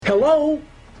Hello?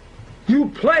 You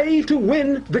play to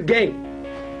win the game.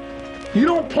 You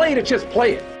don't play to just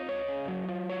play it.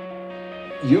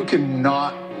 You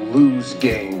cannot lose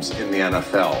games in the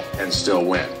NFL and still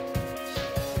win.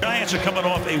 Giants are coming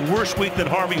off a worse week than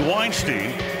Harvey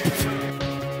Weinstein.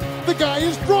 The guy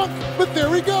is drunk, but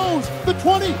there he goes. The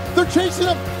 20, they're chasing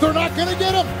him. They're not going to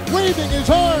get him. Waving his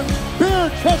arms,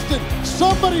 bare-chested.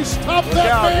 Somebody stop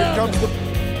that man. Here comes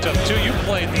the... You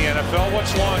played in the NFL.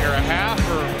 What's longer, a half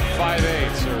or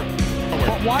 5/8?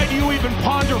 But why do you even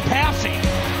ponder passing?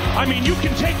 I mean, you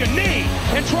can take a knee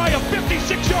and try a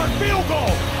 56-yard field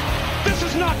goal. This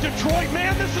is not Detroit,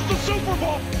 man. This is the Super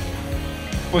Bowl.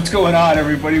 What's going on,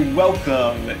 everybody?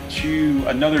 Welcome to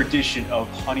another edition of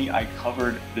Honey, I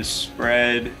Covered the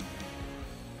Spread.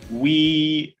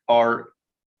 We are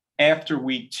after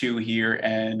week 2 here,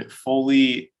 and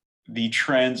fully the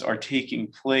trends are taking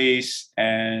place,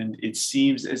 and it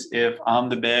seems as if I'm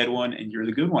the bad one and you're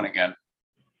the good one again.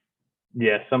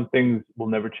 Yeah, some things will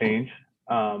never change.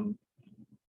 Tough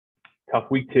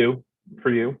week 2 for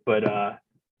you, but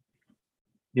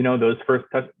those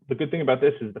the good thing about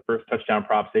this is the first touchdown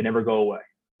props, they never go away.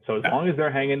 So as long as they're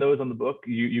hanging those on the book,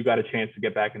 you got a chance to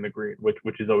get back in the green,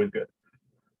 which is always good.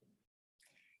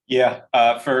 Yeah,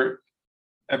 for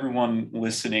everyone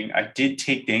listening, I did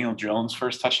take Daniel Jones'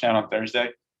 first touchdown on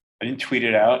Thursday. I didn't tweet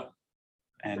it out,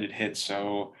 and it hit.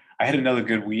 So I had another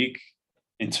good week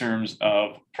in terms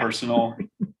of personal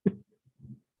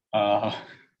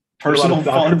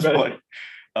funds, but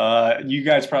you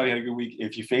guys probably had a good week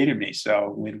if you faded me.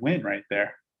 So win-win right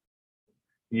there.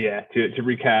 Yeah. To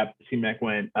recap, C-Mac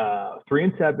went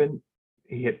 3-7.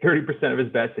 He hit 30% of his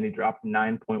bets, and he dropped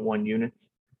 9.1 units.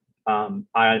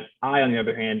 I, on the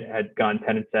other hand, had gone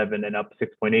 10-7 and up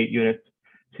 6.8 units.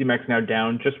 C-Mac's now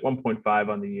down just 1.5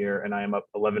 on the year, and I am up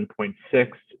 11.6.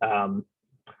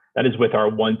 That is with our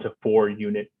 1 to 4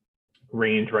 unit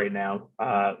range right now.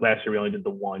 Last year we only did the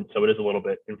 1, so it is a little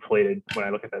bit inflated when I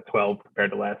look at that 12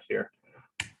 compared to last year.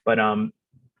 But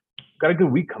got a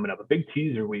good week coming up, a big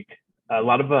teaser week. A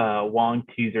lot of Wong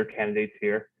teaser candidates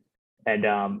here, and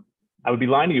I would be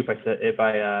lying to you if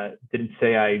I didn't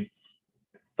say I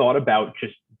thought about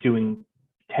just doing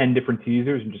 10 different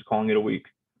teasers and just calling it a week.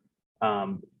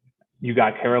 You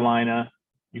got Carolina,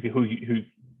 who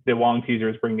the Wong teaser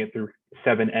is bringing it through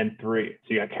 7 and 3.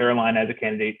 So you got Carolina as a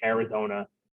candidate, Arizona,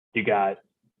 you got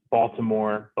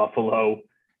Baltimore, Buffalo.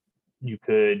 You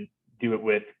could do it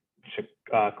with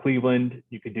Cleveland.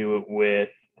 You could do it with,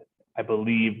 I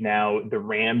believe now the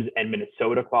Rams and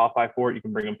Minnesota qualify for it. You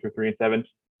can bring them through 3 and 7.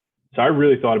 So I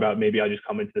really thought about maybe I'll just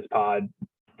come into this pod,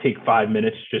 take 5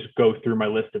 minutes, just go through my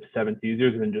list of 7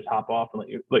 teasers and then just hop off and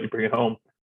let you bring it home.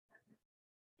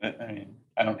 I mean,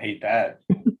 I don't hate that.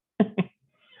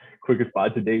 Quickest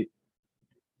pod to date.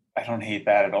 I don't hate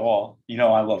that at all.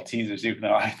 I love teasers, even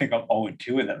though I think I'm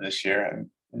 0-2 in them this year, and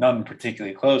none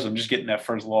particularly close. I'm just getting that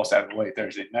first loss out of the way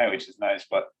Thursday night, which is nice,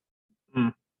 but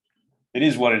It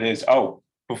is what it is. Oh,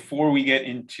 before we get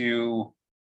into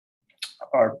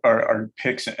our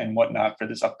picks and whatnot for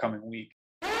this upcoming week.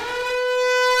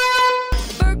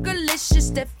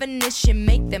 Burgerlicious definition,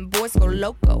 make them boys go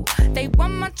loco. They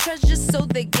want my treasures so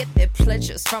they get their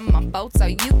pleasures from my boat. So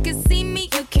you can see me,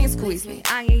 you can't squeeze me.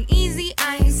 I ain't easy,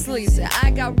 I ain't sleazy.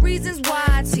 I got reasons why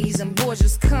I tease them. Boys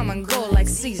just come and go like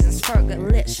seasons.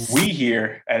 Burgerlicious. We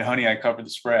here at Honey, I Covered the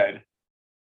Spread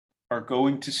are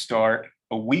going to start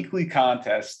a weekly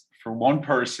contest for one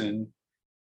person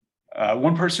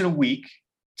a week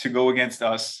to go against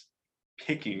us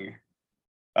picking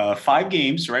 5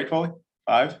 games, right, Foley?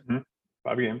 5? Mm-hmm.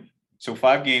 5 games. So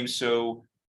 5 games. So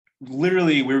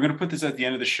literally we were going to put this at the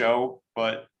end of the show,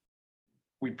 but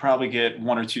we'd probably get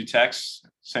 1 or 2 texts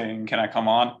saying, can I come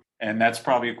on? And that's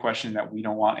probably a question that we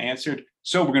don't want answered.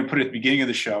 So we're going to put it at the beginning of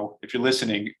the show. If you're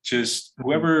listening, just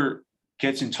whoever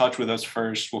gets in touch with us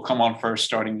first will come on first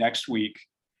starting next week.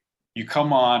 You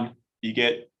come on, you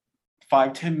get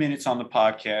 5-10 minutes on the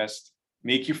podcast,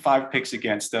 make your 5 picks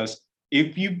against us.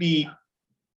 If you beat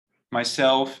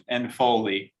myself and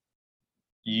Foley,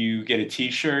 you get a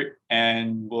t-shirt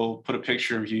and we'll put a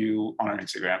picture of you on our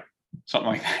Instagram.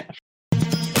 Something like that.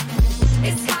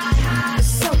 It's hot, it's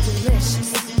so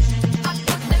delicious. I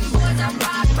put them boys on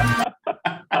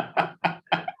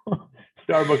rock.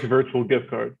 Starbucks virtual gift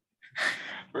card.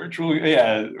 Virtual,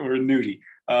 yeah, or a nudie.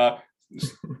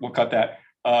 We'll cut that.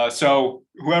 So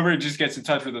whoever just gets in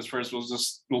touch with us first,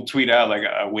 we'll tweet out like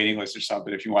a waiting list or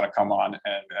something if you want to come on,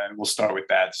 and we'll start with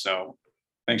that. So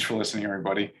thanks for listening,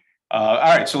 everybody. All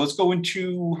right, so let's go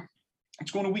into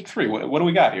week 3. What do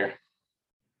we got here?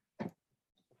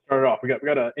 Start it off. We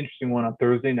got an interesting one on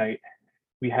Thursday night.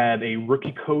 we have a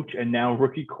rookie coach and now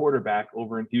rookie quarterback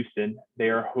over in Houston. They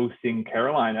are hosting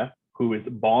Carolina, who is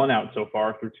balling out so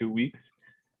far through 2 weeks.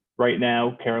 Right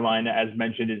now, Carolina, as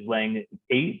mentioned, is laying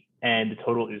 8, and the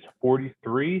total is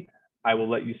 43. I will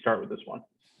let you start with this one.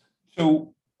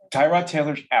 So Tyrod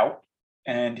Taylor's out,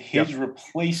 and his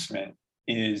replacement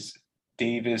is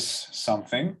Davis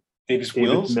something. Davis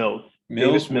Mills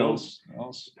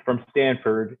from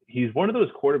Stanford. He's one of those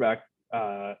quarterbacks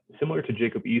similar to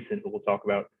Jacob Eason, who we'll talk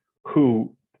about,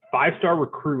 who 5-star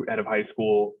recruit out of high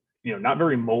school, not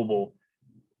very mobile,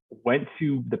 went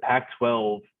to the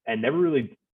Pac-12 and never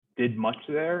really did much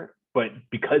there. But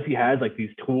because he has like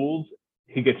these tools,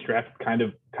 he gets drafted kind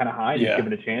of high and he's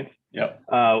given a chance. Yep.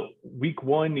 Week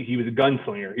 1, he was a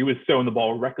gunslinger. He was throwing the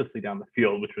ball recklessly down the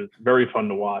field, which was very fun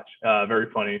to watch.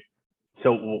 Very funny.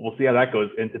 So we'll see how that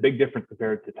goes. And it's a big difference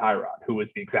compared to Tyrod, who was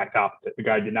the exact opposite. The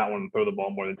guy did not want to throw the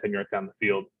ball more than 10 yards down the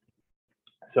field.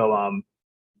 So,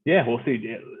 we'll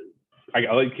see.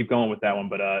 I'll let you keep going with that one,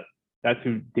 but that's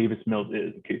who Davis Mills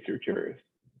is, in case you're curious.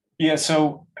 Yeah,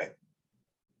 so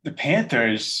the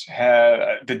Panthers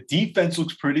have the defense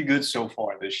looks pretty good so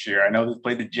far this year. I know they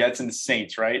played the Jets and the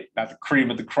Saints, right? Not the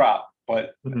cream of the crop,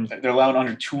 but they're allowing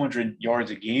under 200 yards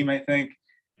a game, I think.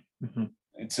 Mm-hmm.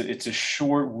 It's a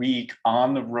short week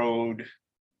on the road,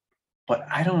 but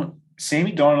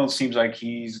Sammy Darnold seems like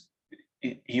he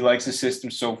likes the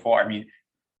system so far. I mean,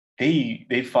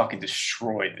 they fucking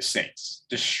destroyed the Saints,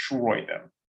 destroyed them.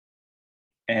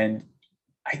 And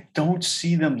I don't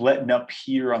see them letting up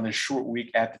here on the short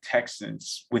week at the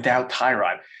Texans without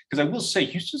Tyrod. Because I will say,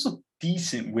 Houston's look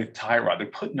decent with Tyrod. They're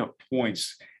putting up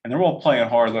points, and they're all playing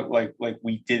hard like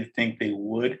we did think they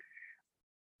would.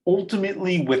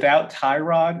 Ultimately, without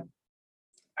Tyrod,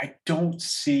 I don't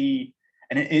see,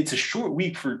 and it's a short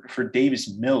week for Davis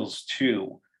Mills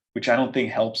too, which I don't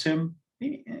think helps him.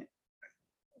 It's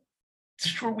a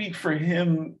short week for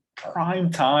him, prime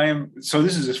time. So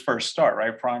this is his first start,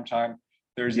 right? Prime time,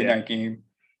 Thursday night game.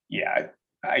 Yeah,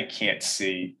 I can't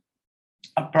see.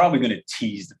 I'm probably going to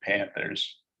tease the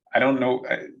Panthers. I don't know.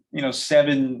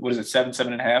 7, what is it,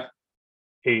 7.5?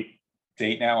 8. It's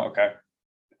 8 now? Okay.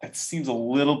 That seems a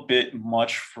little bit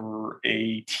much for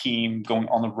a team going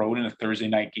on the road in a Thursday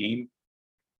night game,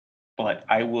 but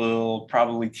I will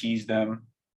probably tease them,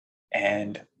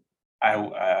 and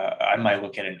I might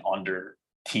look at an under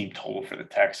team total for the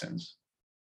Texans.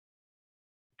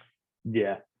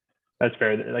 Yeah, that's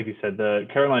fair. Like you said, the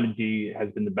Carolina D has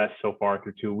been the best so far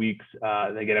through 2 weeks.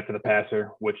 They get after the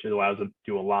passer, which allows them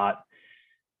to do a lot.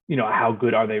 How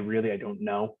good are they really? I don't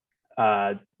know.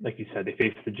 Like you said, they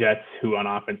face the Jets, who on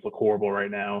offense look horrible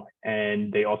right now.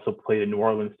 And they also play the New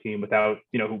Orleans team without,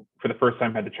 who for the first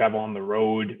time had to travel on the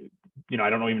road. I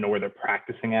don't even know where they're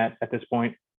practicing at this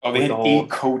point. Oh, they had 8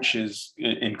 coaches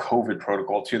in COVID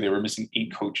protocol too. They were missing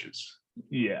 8 coaches.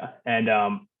 Yeah. And,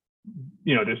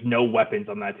 there's no weapons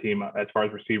on that team as far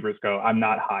as receivers go. I'm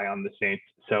not high on the Saints.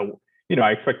 So,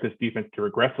 I expect this defense to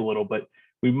regress a little, but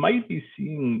we might be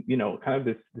seeing, kind of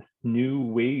this new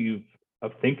wave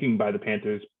of thinking by the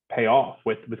Panthers pay off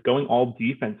with going all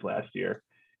defense last year.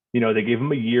 They gave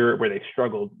them a year where they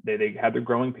struggled. They had their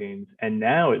growing pains. And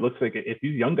now it looks like if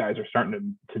these young guys are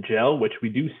starting to gel, which we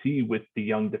do see with the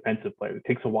young defensive players, it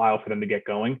takes a while for them to get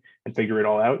going and figure it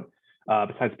all out,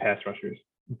 besides pass rushers.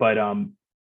 But,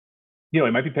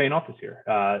 it might be paying off this year.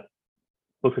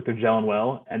 Looks like they're gelling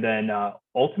well. And then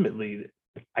ultimately,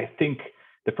 I think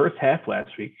the first half last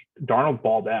week, Darnold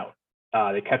balled out.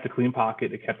 They kept a clean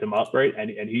pocket. They kept him upright, and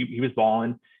he was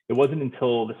balling. It wasn't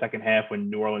until the second half when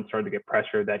New Orleans started to get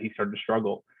pressure that he started to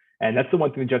struggle. And that's the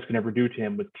one thing the Jets could never do to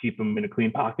him, was keep him in a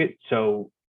clean pocket.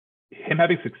 So him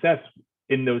having success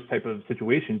in those type of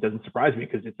situations doesn't surprise me,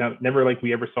 because it's never like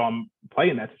we ever saw him play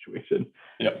in that situation.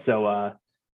 Yep. So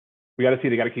we got to see.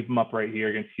 They got to keep him upright here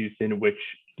against Houston, which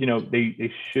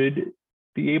they should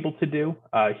be able to do.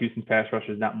 Houston's pass rush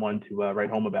is not one to write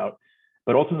home about.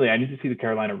 But ultimately, I need to see the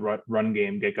Carolina run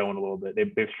game get going a little bit.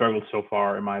 They've struggled so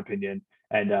far, in my opinion,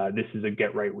 and this is a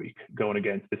get-right week going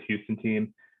against this Houston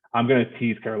team. I'm going to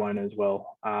tease Carolina as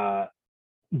well.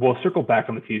 We'll circle back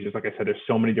on the teasers. Like I said, there's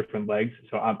so many different legs,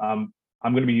 so I'm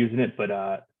going to be using it. But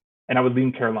and I would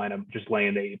lean Carolina just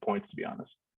laying the 8 points, to be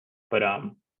honest. But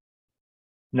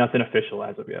nothing official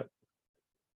as of yet.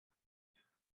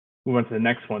 We went to the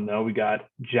next one, though. We got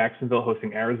Jacksonville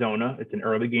hosting Arizona. It's an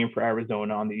early game for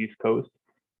Arizona on the East Coast.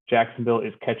 Jacksonville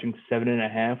is catching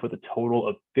 7.5 with a total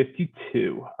of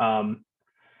 52. As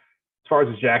far as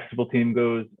the Jacksonville team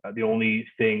goes, the only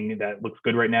thing that looks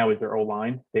good right now is their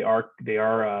O-line. They are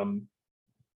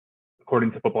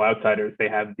according to Football Outsiders, they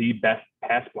have the best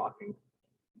pass blocking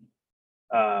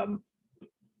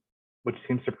which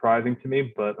seems surprising to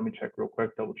me, but let me check real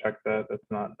quick, double check that. That's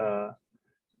not,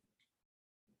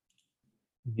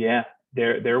 yeah,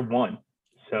 they're 1.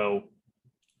 So.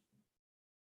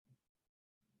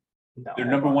 No, they're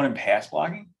number 1 in pass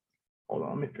blocking? Hold on,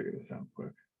 let me figure this out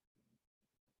quick.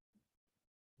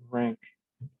 Rank.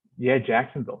 Yeah,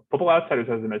 Jacksonville. Football Outsiders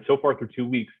has them at so far through 2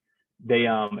 weeks. They,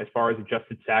 as far as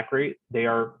adjusted sack rate, they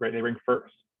rank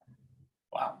first.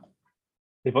 Wow.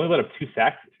 They've only let up 2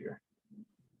 sacks this year.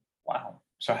 Wow.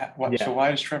 So So why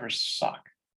does Trevor suck?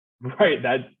 Right.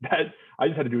 That I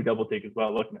just had to do a double take as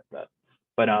well looking at that.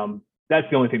 But that's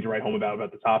the only thing to write home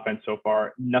about this offense so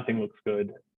far. Nothing looks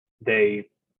good.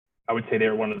 I would say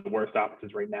they're one of the worst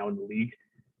offenses right now in the league,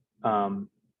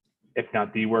 if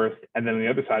not the worst. And then on the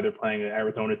other side, they're playing an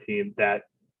Arizona team that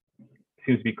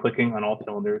seems to be clicking on all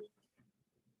cylinders.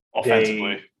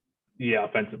 Offensively.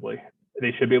 Offensively.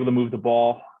 They should be able to move the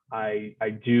ball. I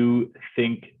do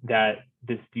think that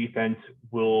this defense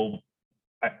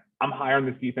I'm higher on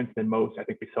this defense than most. I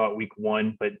think we saw it week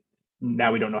 1, but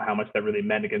now we don't know how much that really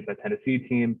meant against that Tennessee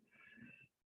team.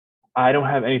 I don't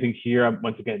have anything here.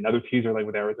 Once again, another teaser like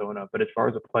with Arizona. But as far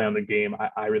as a play on the game,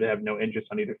 I really have no interest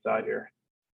on either side here.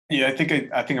 Yeah, I think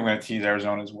I'm going to tease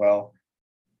Arizona as well.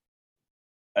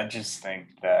 I just think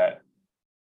that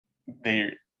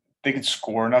they could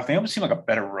score enough. They almost seem like a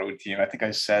better road team. I think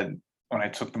I said when I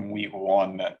took them week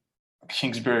 1 that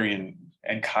Kingsbury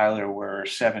and Kyler were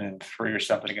 7-3 or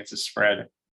something against the spread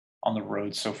on the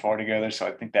road so far together. So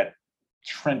I think that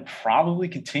trend probably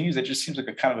continues. It just seems like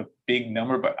a kind of a big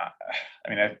number, but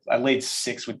I laid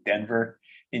 6 with Denver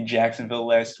in Jacksonville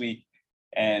last week,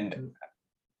 and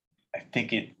I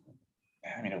think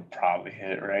it'll probably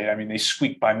hit it, right? I mean, they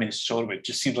squeaked by Minnesota, but it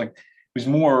just seems like it was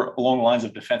more along the lines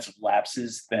of defensive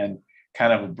lapses than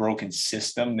kind of a broken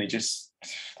system. They just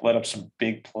let up some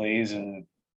big plays, and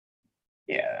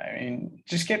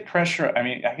just get pressure. I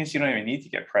mean, I guess you don't even need to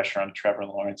get pressure on Trevor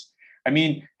Lawrence. I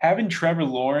mean, having Trevor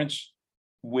Lawrence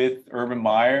with Urban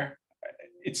Meyer,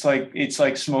 it's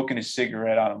like smoking a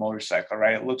cigarette on a motorcycle,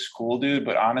 right? It looks cool, dude,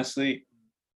 but honestly,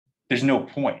 there's no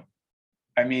point.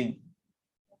 I mean,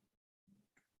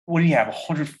 what do you have,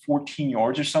 114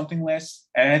 yards or something less?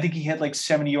 And I think he had like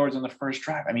 70 yards on the first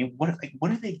drive. I mean, what are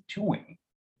they doing?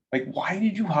 Like, why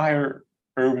did you hire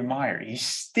Urban Meyer? He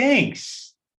stinks.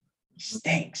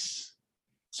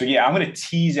 So yeah, I'm going to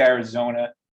tease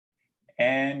Arizona,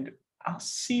 and I'll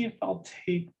see if I'll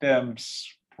take them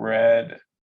spread.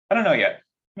 I don't know yet.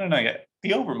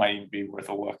 The over might even be worth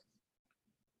a look.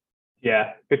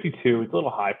 Yeah, 52. It's a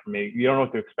little high for me. You don't know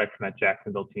what to expect from that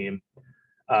Jacksonville team.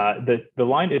 The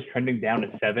line is trending down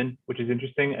to 7, which is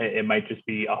interesting. It might just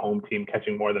be a home team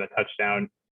catching more than a touchdown,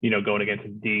 going against a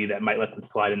D that might let them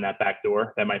slide in that back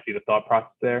door. That might be the thought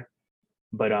process there.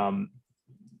 But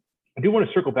I do want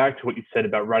to circle back to what you said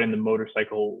about riding the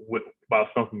motorcycle while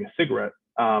smoking a cigarette.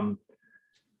 Have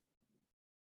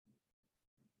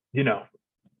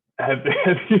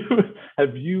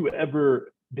you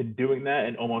ever been doing that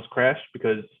and almost crashed?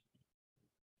 Because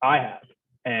I have.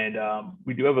 And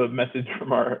we do have a message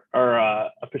from our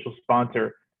official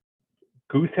sponsor,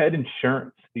 Goosehead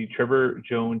Insurance, the Trevor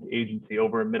Jones agency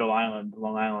over in Middle Island,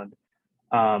 Long Island.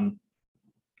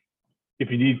 If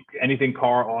you need anything,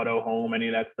 car, auto, home, any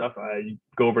of that stuff, you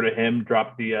go over to him,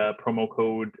 drop the promo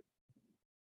code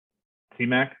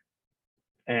CMAC,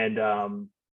 and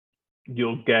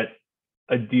you'll get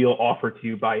a deal offered to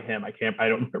you by him. I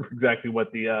don't remember exactly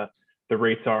what the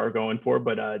rates are going for,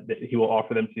 but he will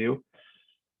offer them to you.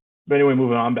 But anyway,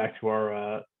 moving on back to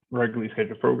our regularly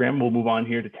scheduled program, we'll move on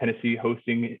here to Tennessee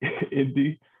hosting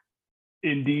Indy.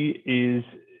 Indy is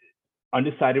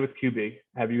undecided with QB.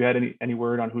 Have you had any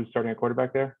word on who's starting at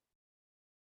quarterback there?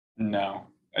 No.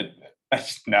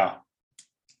 No.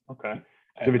 Okay.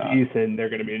 If it's Eason, they're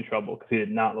going to be in trouble because he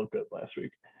did not look good last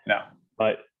week. No.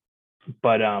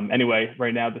 But anyway,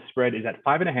 right now the spread is at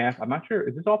 5.5. I'm not sure.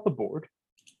 Is this off the board?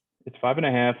 It's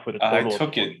 5.5 with a total.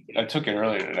 I took it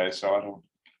earlier today, so I don't.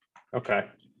 Okay.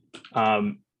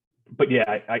 But yeah,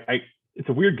 I it's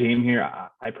a weird game here.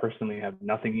 I personally have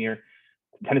nothing here.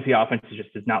 Tennessee offense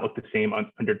just does not look the same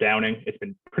under Downing. It's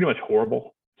been pretty much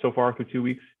horrible so far through 2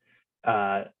 weeks.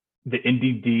 The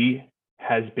Indy D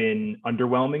has been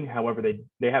underwhelming. However,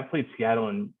 they have played Seattle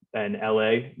and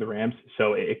LA, the Rams,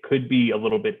 so it could be a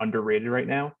little bit underrated right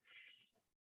now.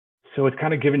 So it's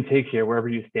kind of give and take here wherever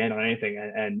you stand on anything.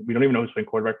 And we don't even know who's playing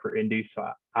quarterback for Indy, so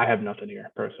I have nothing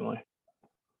here personally.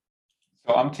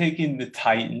 So I'm taking the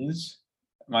Titans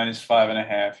minus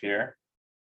 5.5 here.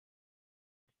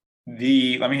 Let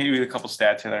me hit you with a couple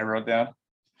stats here that I wrote down.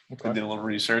 Okay. I did a little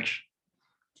research.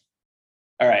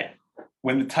 All right.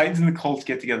 when the Titans and the Colts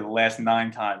get together the last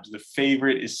 9 times, the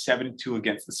favorite is 7-2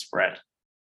 against the spread.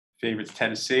 Favorite's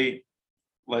Tennessee.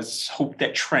 Let's hope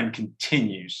that trend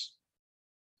continues.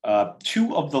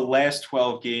 2 of the last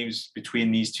 12 games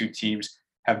between these two teams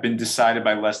have been decided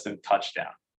by less than a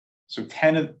touchdown. So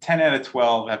 10 out of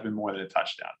 12 have been more than a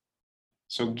touchdown.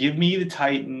 So give me the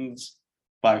Titans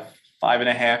by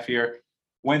 5.5 here.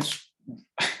 Wentz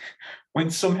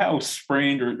somehow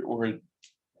sprained or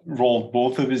rolled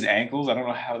both of his ankles. I don't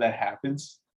know how that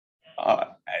happens. I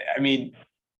mean,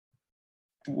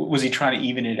 was he trying to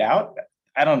even it out?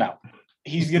 I don't know.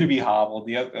 He's going to be hobbled.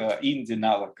 Eaton did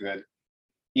not look good.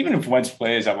 Even if Wentz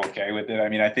plays, I'm okay with it. I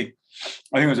mean, I think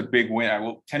it was a big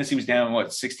win. Tennessee was down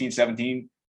 16-17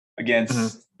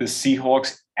 against the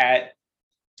Seahawks at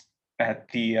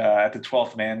the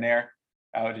 12th man there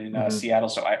out in Seattle.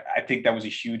 So I think that was a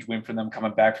huge win for them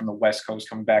coming back from the West Coast,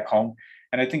 coming back home.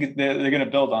 And I think they're going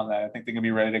to build on that. I think they're going to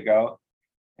be ready to go.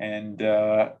 And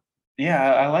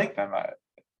I like them.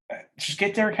 Just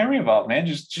get Derrick Henry involved, man.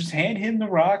 Just hand him the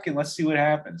rock and let's see what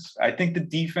happens. I think the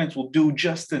defense will do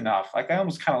just enough. Like I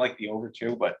almost kind of like the over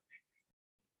too, but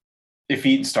if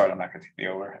Eaton start, I'm not going to take the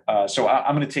over. So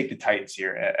I'm going to take the Titans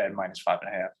here at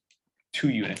 -5.5. 2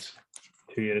 units.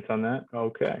 2 units on that.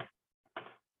 Okay.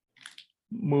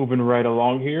 Moving right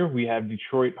along here, we have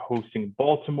Detroit hosting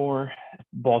Baltimore.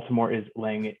 Baltimore is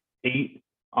laying 8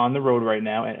 on the road right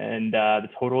now, and the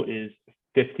total is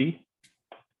 50.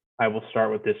 I will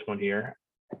start with this one here.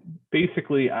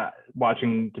 Basically,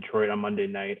 watching Detroit on Monday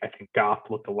night, I think Goff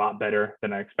looked a lot better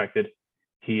than I expected.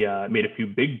 He made a few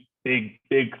big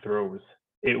throws.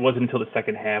 It wasn't until the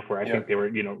second half where I think they were,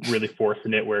 really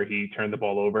forcing it, where he turned the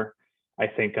ball over. I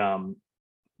think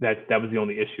that was the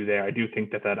only issue there. I do think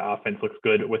that offense looks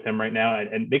good with him right now,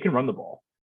 and they can run the ball.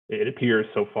 It appears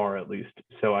so far, at least.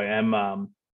 So I am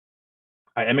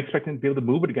expecting to be able to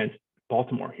move it against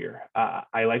Baltimore here.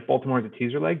 I like Baltimore as a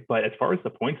teaser leg, but as far as the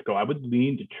points go, I would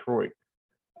lean Detroit.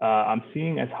 I'm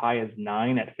seeing as high as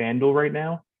 9 at FanDuel right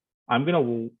now. I'm gonna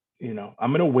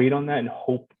wait on that and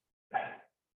hope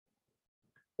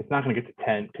it's not gonna get to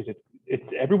 10 because it's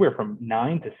everywhere from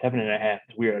 9 to 7.5.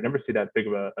 It's weird. I never see that big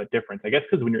of a difference. I guess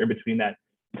because when you're in between that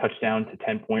touchdown to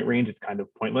 10-point range, it's kind of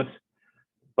pointless.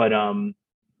 But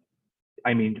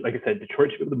I mean, like I said,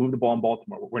 Detroit should be able to move the ball in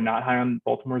Baltimore. We're not high on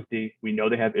Baltimore's D. We know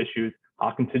they have issues.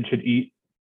 Hockenson should eat.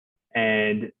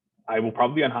 And I will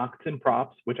probably be on Hockenson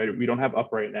props, which we don't have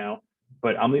up right now.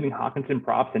 But I'm leaning Hockenson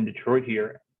props in Detroit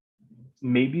here.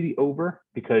 Maybe the over,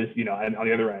 because, on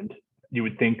the other end, you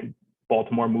would think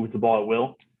Baltimore moves the ball at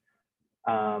will.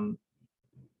 So,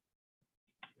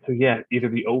 yeah, either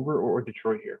the over or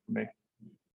Detroit here for me.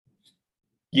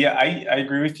 Yeah, I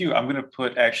agree with you. I'm going to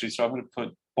put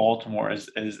Baltimore as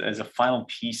a final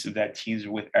piece of that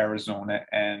teaser with Arizona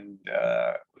and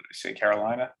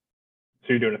Carolina. So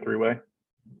you're doing a 3-way?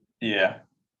 Yeah.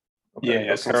 Okay.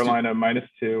 Yeah. So Carolina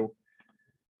 -2,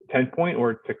 10-point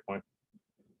or 6-point?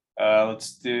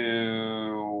 Let's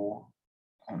do.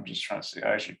 I'm just trying to see.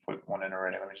 I actually put one in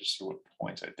already. Let me just see what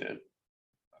points I did.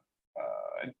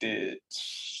 I did.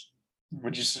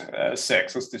 Would you say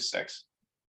 6? Let's do 6.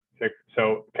 6.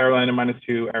 So Carolina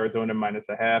 -2, Arizona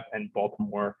 -0.5, and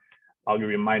Baltimore, I'll give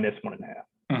you -1.5.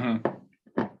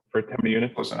 Mm-hmm. For 10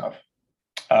 units. Close enough.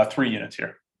 3 units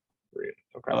here. 3 units.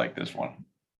 Okay. I like this one.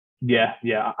 Yeah.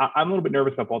 I'm a little bit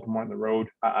nervous about Baltimore on the road.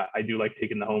 I do like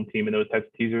taking the home team in those types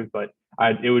of teasers, but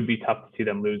it would be tough to see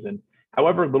them losing.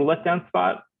 However, a little letdown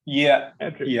spot. Yeah.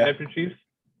 After Chiefs.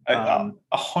 I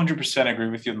 100% agree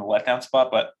with you in the letdown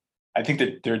spot, but I think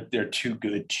that they're too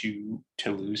good to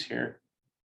lose here.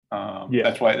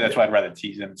 That's why I'd rather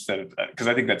tease them instead of, because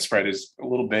I think that spread is a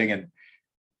little big, and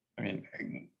I mean,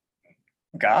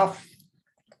 Goff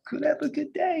could have a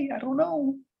good day. I don't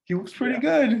know. He looks pretty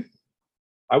good.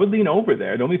 I would lean over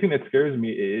there. The only thing that scares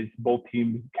me is both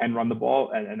teams can run the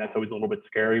ball, and that's always a little bit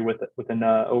scary with an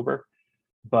over.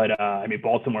 But I mean,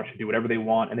 Baltimore should do whatever they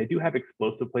want, and they do have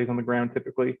explosive plays on the ground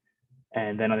typically.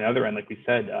 And then on the other end, like we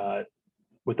said,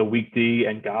 with the weak D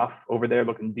and Goff over there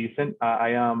looking decent,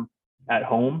 I at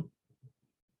home,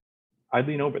 I'd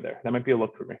lean over there. That might be a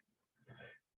look for me.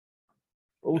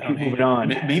 We'll keep moving on.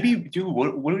 Maybe, dude.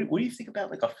 What do you think about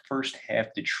like a first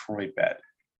half Detroit bet?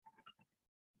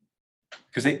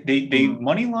 Because they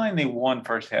money line, they won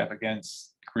first half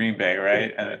against Green Bay,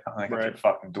 right? And I think their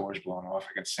fucking doors blown off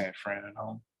against San Fran at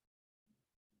home.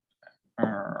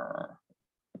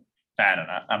 I don't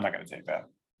know. I'm not going to take that.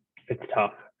 It's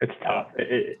tough.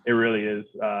 It really is.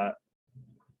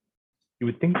 You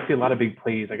would think to see a lot of big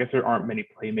plays. I guess there aren't many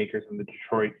playmakers on the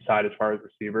Detroit side as far as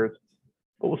receivers,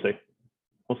 but we'll see.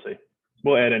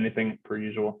 We'll add anything per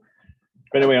usual.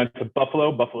 Anyway, on to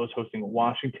Buffalo. Buffalo is hosting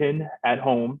Washington at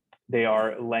home. They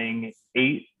are laying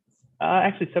 8.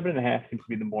 Actually, 7.5 seems to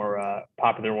be the more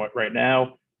popular one right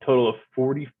now. Total of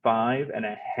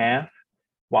 45.5.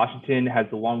 Washington has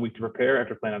a long week to prepare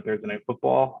after playing on Thursday Night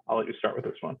Football. I'll let you start with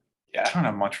this one. Yeah, I don't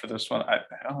have much for this one. I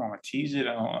don't want to tease it.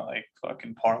 I don't want to like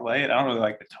fucking parlay it. I don't really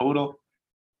like the total.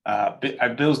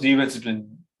 Bills defense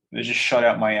they just shut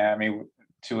out Miami.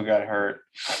 Tua got hurt.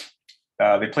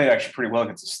 They played actually pretty well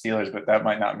against the Steelers, but that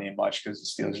might not mean much because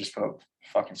the Steelers just put up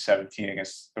fucking 17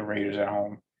 against the Raiders at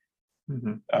home.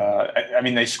 Mm-hmm. I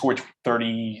mean, they scored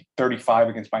 35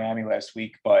 against Miami last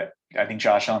week, but I think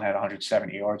Josh Allen had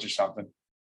 170 yards or something.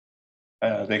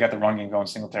 They got the run game going.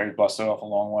 Singletary busted off a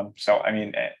long one. So, I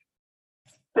mean,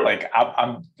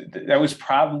 that was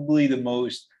probably the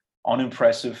most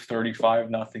unimpressive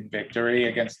 35-0 victory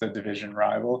against the division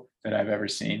rival that I've ever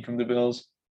seen from the Bills.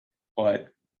 But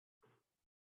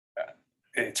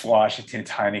it's Washington,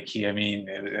 it's Heineke. I mean,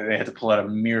 they had to pull out a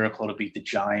miracle to beat the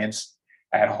Giants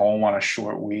at home on a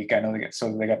short week. I know they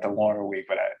got the longer week,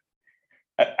 but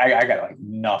I got like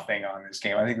nothing on this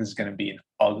game. I think this is going to be an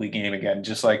ugly game again,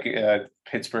 just like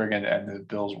Pittsburgh and the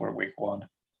Bills were week 1.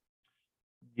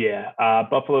 Yeah,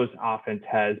 Buffalo's offense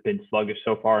has been sluggish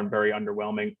so far and very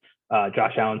underwhelming.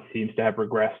 Josh Allen seems to have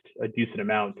regressed a decent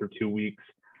amount through 2 weeks.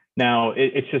 Now,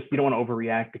 it's just you don't want to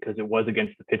overreact because it was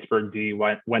against the Pittsburgh D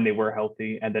when they were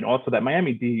healthy. And then also that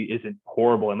Miami D isn't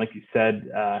horrible. And like you said,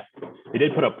 they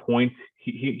did put up points.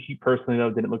 He personally, though,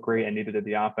 didn't look great, and neither did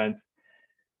the offense.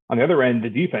 On the other end, the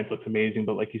defense looks amazing.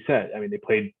 But like you said, I mean, they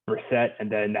played Brissett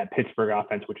and then that Pittsburgh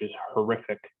offense, which is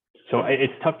horrific. So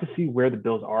it's tough to see where the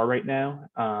Bills are right now.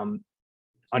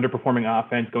 Underperforming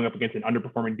offense going up against an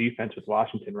underperforming defense with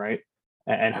Washington, right?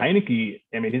 And Heineke,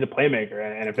 I mean, he's a playmaker.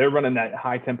 And if they're running that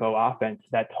high-tempo offense,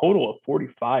 that total of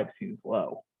 45 seems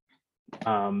low.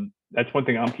 That's one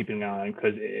thing I'm keeping an eye on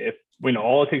because if,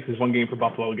 all it takes is one game for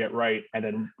Buffalo to get right. And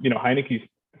then, Heineke's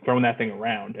throwing that thing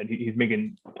around and he's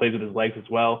making plays with his legs as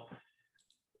well.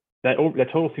 That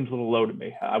total seems a little low to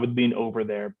me. I would lean over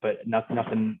there, but nothing,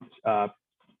 nothing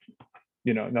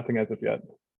as of yet.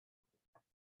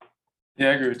 Yeah,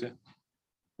 I agree with you.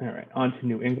 All right, on to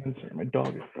New England. Sorry, my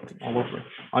dog is all over.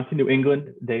 On to New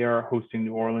England. They are hosting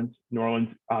New Orleans. New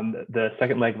Orleans on the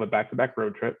second leg of a back-to-back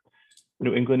road trip.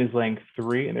 New England is laying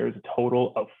 3, and there is a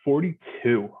total of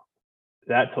 42.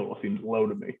 That total seems low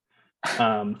to me.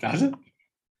 Does it?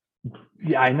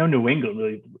 Yeah, I know New England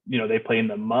really, they play in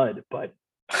the mud, but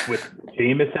with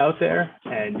Jameis out there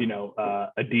and,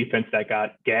 a defense that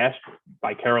got gashed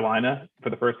by Carolina for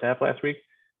the first half last week,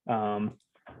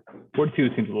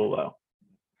 42 seems a little low.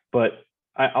 But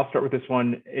I'll start with this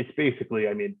one. It's basically,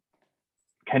 I mean,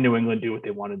 can New England do what they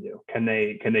want to do? Can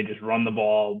they just run the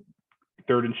ball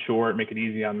 3rd and short, make it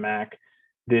easy on Mac?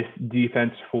 This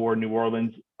defense for New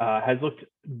Orleans has looked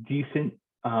decent.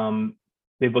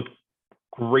 They've looked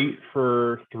great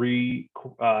for 3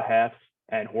 halves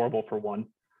and horrible for 1.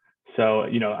 So,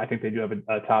 I think they do have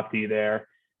a top D there.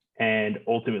 And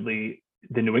ultimately,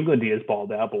 the New England D is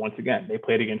balled out. But once again, they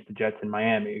played against the Jets in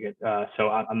Miami. So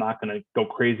I'm not going to go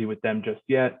crazy with them just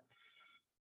yet.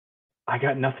 I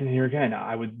got nothing here again.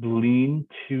 I would lean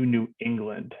to New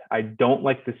England. I don't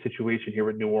like the situation here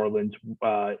with New Orleans,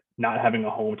 not having a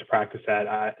home to practice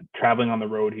at, traveling on the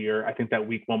road here. I think that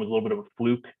week 1 was a little bit of a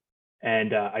fluke.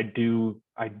 And I do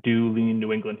lean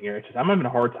New England here. It's just I'm having a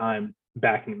hard time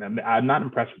backing them. I'm not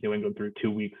impressed with New England through 2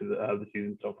 weeks of the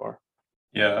season so far.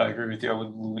 Yeah, I agree with you.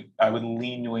 I would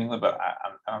lean New England, but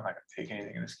I'm not going to take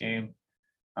anything in this game.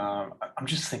 I'm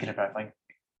just thinking about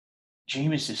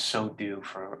Jameis is so due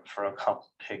for a couple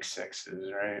pick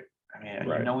sixes, right? I mean,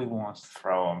 right. He wants to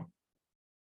throw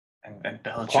them. And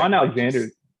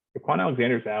Belichick. If Quan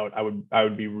Alexander's out, I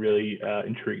would be really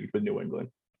intrigued with New England.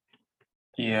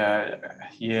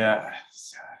 Yeah.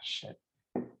 Shit.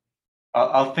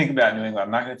 I'll think about New England.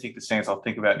 I'm not going to take the Saints. I'll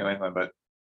think about New England, but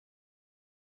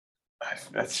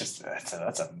that's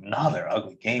another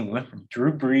ugly game. We went from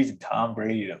Drew Brees and Tom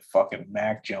Brady to fucking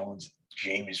Mac Jones,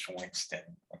 and Jameis Winston.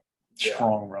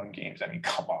 Strong run games. I mean,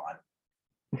 come on.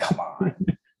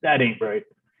 That ain't right.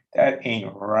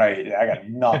 I got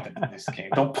nothing in this game.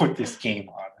 Don't put this game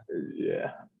on.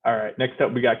 Yeah. All right. Next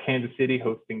up, we got Kansas City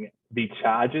hosting the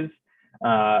Chargers.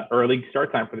 Early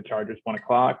start time for the Chargers,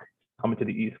 1:00. Coming to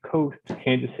the East Coast.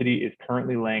 Kansas City is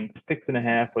currently laying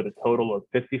 6.5 with a total of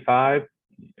 55.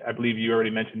 I believe you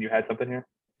already mentioned you had something here.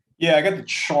 Yeah, I got the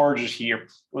Chargers here.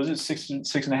 Was it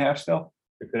 6.5 still?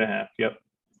 6.5. Yep.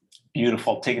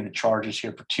 Beautiful. Taking the Chargers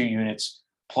here for 2 units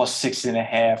plus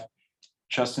 6.5.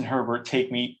 Justin Herbert,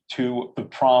 take me to the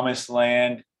promised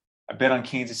land. I bet on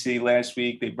Kansas City last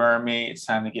week. They burned me. It's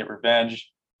time to get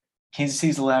revenge. Kansas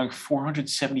City's allowing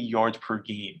 470 yards per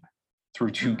game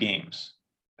through 2 games.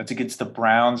 That's against the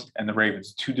Browns and the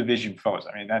Ravens, 2 division foes.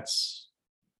 I mean, that's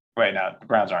right now. The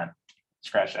Browns aren't.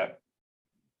 Scratch that.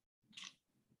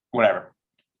 Whatever.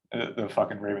 The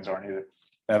fucking Ravens aren't either.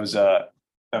 That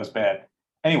was bad.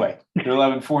 Anyway, they're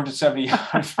allowing 470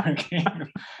 yards per game.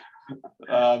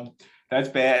 That's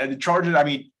bad. The Chargers, I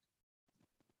mean,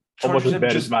 almost as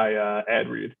bad as my ad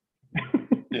read.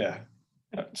 Yeah.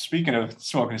 Speaking of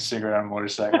smoking a cigarette on a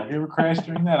motorcycle, have you ever crashed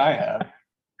during that? I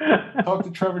have. Talk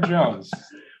to Trevor Jones.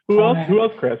 Who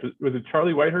else crashed? Was it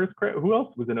Charlie Whitehurst? Who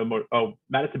else was in a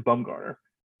Madison Bumgarner?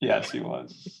 Yes, he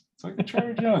was. Talk to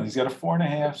Trevor Jones. He's got a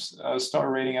 4.5 star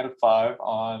rating out of 5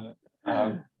 on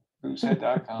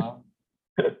goosehead.com.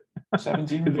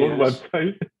 17 reviews.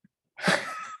 Website.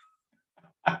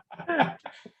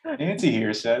 Nancy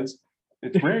here says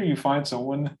it's rare you find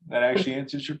someone that actually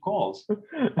answers your calls.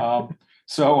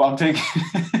 So I'm taking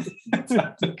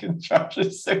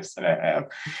Chargers 6.5.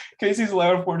 Casey's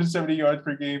allowed 470 yards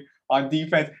per game on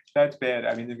defense. That's bad.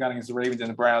 I mean, they've gone against the Ravens and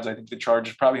the Browns. I think the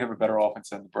Chargers probably have a better offense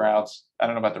than the Browns. I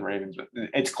don't know about the Ravens, but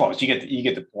it's close. You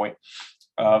get the point.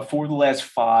 For the last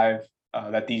 5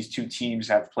 that these two teams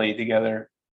have played together,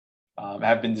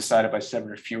 have been decided by 7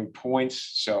 or fewer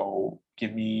points. So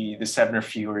give me the 7 or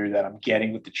fewer that I'm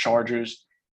getting with the Chargers.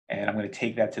 And I'm going to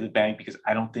take that to the bank because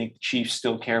I don't think the Chiefs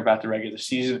still care about the regular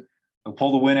season. They'll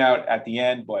pull the win out at the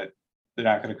end, but they're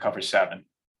not going to cover 7.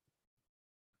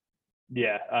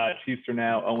 Yeah, Chiefs are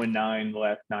now 0-9 the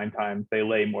last 9 times. They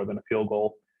lay more than a field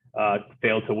goal.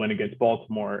 Failed to win against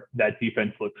Baltimore. That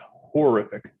defense looks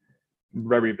horrific,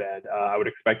 very bad. I would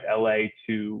expect LA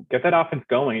to get that offense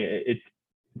going. It's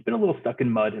been a little stuck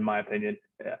in mud, in my opinion.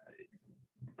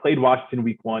 Played Washington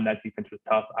week 1. That defense was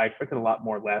tough. I expected a lot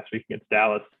more last week against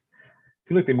Dallas. I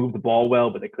feel like they moved the ball well,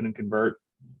 but they couldn't convert.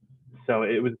 So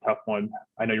it was a tough one.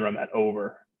 I know you're on that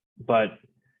over, but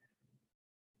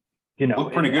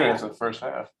looked pretty good as the first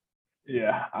half.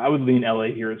 Yeah, I would lean LA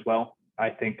here as well. I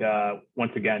think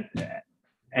once again,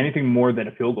 anything more than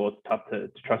a field goal, it's tough to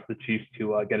trust the Chiefs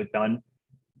to get it done.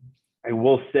 I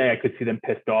will say I could see them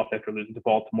pissed off after losing to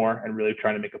Baltimore and really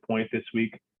trying to make a point this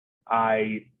week.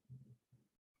 I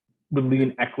would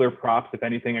lean Eckler props. If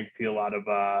anything, I could see a lot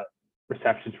of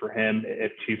receptions for him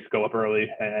if Chiefs go up early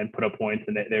and put up points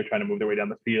and they're trying to move their way down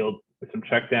the field with some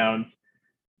checkdowns.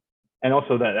 And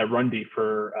also that run D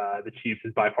for the Chiefs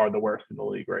is by far the worst in the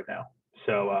league right now.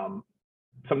 So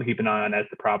something to keep an eye on as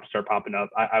the props start popping up.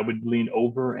 I would lean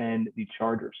over and the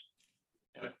Chargers.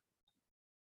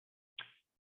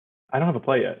 I don't have a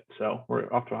play yet, so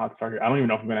we're off to a hot start here. I don't even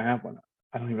know if I'm going to have one.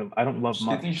 I don't love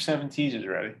much. Get these 7 teasers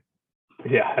ready.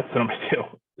 Yeah, that's what I'm going to do.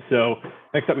 So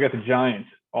next up, we got the Giants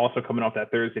also coming off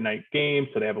that Thursday night game.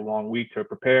 So they have a long week to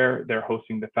prepare. They're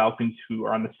hosting the Falcons, who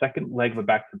are on the second leg of a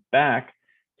back-to-back.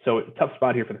 So it's a tough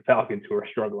spot here for the Falcons, who are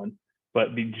struggling.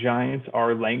 But the Giants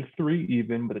are laying 3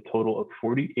 even with a total of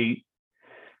 48.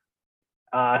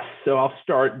 So I'll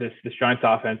start. This Giants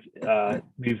offense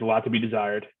leaves a lot to be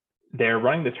desired. They're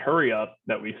running this hurry up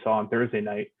that we saw on Thursday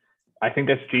night. I think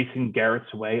that's Jason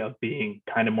Garrett's way of being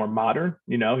kind of more modern.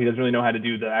 He doesn't really know how to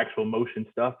do the actual motion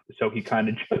stuff. So he kind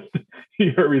of just, he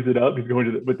hurries it up. He's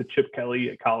going with the Chip Kelly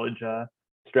at college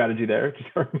strategy there, just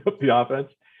hurrying up the offense.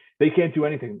 They can't do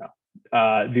anything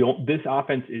though. This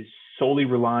offense is solely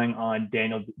relying on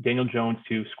Daniel Jones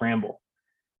to scramble,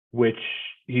 which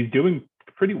he's doing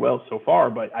pretty well so far,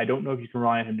 but I don't know if you can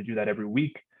rely on him to do that every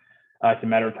week. It's a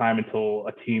matter of time until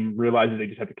a team realizes they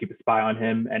just have to keep a spy on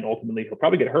him, and ultimately he'll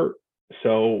probably get hurt.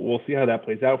 So we'll see how that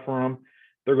plays out for him.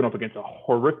 They're going up against a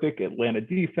horrific Atlanta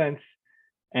defense.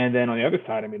 And then on the other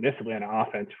side, I mean, this Atlanta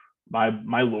offense,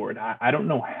 my Lord, I don't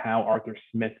know how Arthur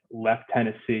Smith left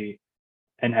Tennessee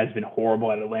and has been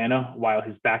horrible at Atlanta while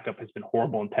his backup has been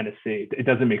horrible in Tennessee. It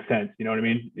doesn't make sense. You know what I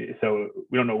mean? So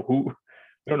we don't know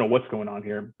what's going on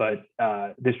here, but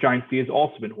this Giants D has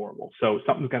also been horrible. So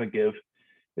something's got to give.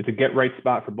 It's a get right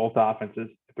spot for both offenses,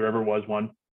 if there ever was one.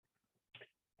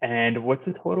 And what's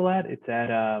the total at? It's at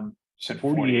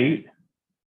 48.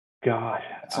 Gosh,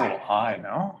 that's a little high,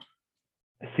 no?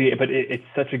 See, but it's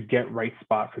such a get right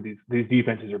spot for these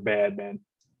defenses are bad, man.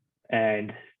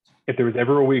 And if there was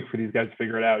ever a week for these guys to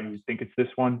figure it out, you would think it's this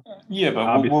one. Yeah,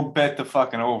 but we'll bet the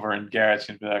fucking over, and Garrett's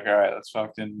gonna be like, all right, let's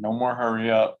fucking no more hurry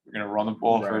up. We're gonna run the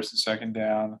ball first and second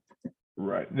down.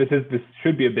 Right. This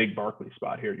should be a big Barkley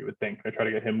spot here, you would think. I try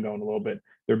to get him going a little bit.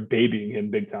 They're babying him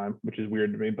big time, which is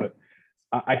weird to me. But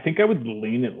I think I would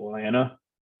lean Atlanta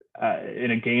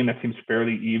in a game that seems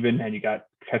fairly even, and you got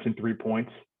catching 3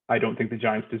 points. I don't think the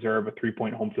Giants deserve a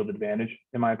 3-point home field advantage,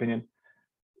 in my opinion.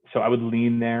 So I would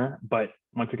lean there. But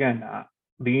once again,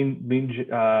 lean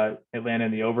Atlanta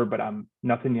in the over, but I'm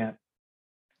nothing yet.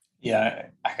 Yeah,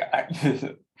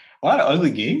 a lot of ugly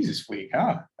games this week,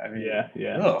 huh? I mean,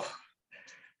 yeah. Ugh.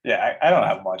 Yeah, I don't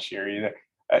have much here either.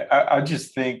 I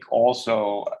just think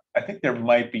also, I think there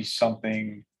might be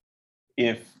something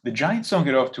if the Giants don't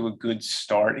get off to a good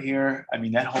start here. I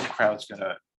mean, that whole crowd's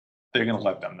they're gonna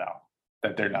let them know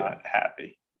that they're not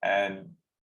happy. And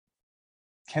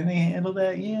can they handle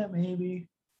that? Yeah, maybe.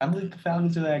 I don't think the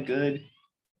Falcons are that good,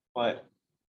 but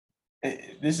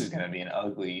this is gonna be an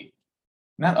ugly.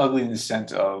 Not ugly in the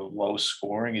sense of low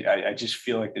scoring. I just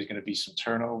feel like there's going to be some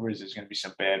turnovers. There's going to be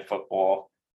some bad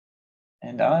football.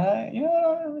 And,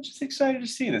 I'm just excited to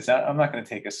see this. I'm not going to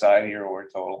take a side here or a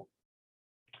total.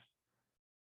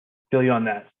 Feel you on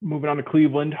that. Moving on to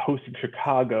Cleveland, hosting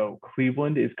Chicago.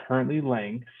 Cleveland is currently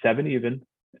laying 7 even.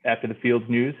 After the Fields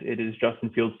news, it is Justin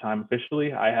Fields time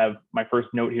officially. I have my first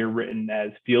note here written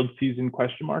as Fields season ?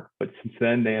 But since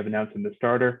then, they have announced him the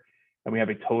starter. And we have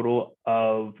a total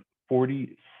of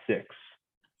 46.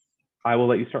 I will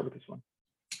let you start with this one.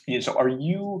 Yeah,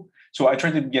 so I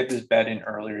tried to get this bet in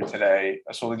earlier today.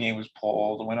 I saw the game was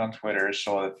pulled, went on Twitter,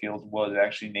 saw that Fields was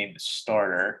actually named the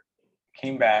starter,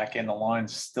 came back, and the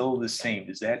line's still the same.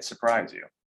 Does that surprise you?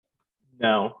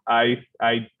 No, I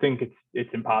think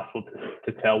it's impossible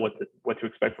to tell what to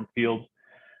expect from Fields.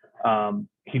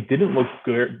 He didn't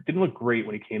look great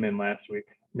when he came in last week.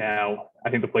 Now, I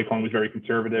think the play calling was very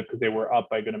conservative because they were up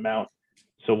by a good amount.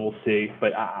 So we'll see.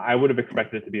 But I would have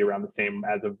expected it to be around the same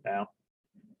as of now.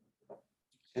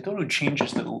 I thought it would change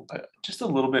just a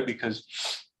little bit because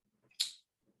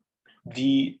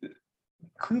the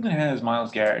Cleveland has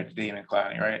Myles Garrett, David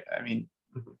Clowney, right? I mean,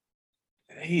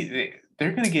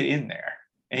 they're going to get in there.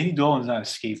 Andy Dolan's not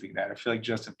escaping that. I feel like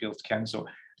Justin Fields can. So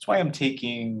that's why I'm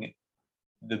taking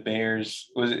the Bears.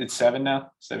 It's 7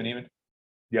 now? 7 even?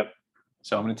 Yep.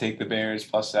 So I'm going to take the Bears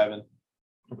 +7.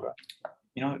 Okay.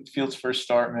 Fields' first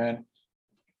start, man.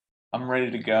 I'm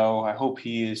ready to go. I hope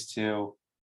he is too.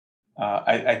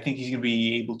 I think he's going to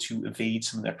be able to evade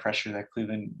some of that pressure that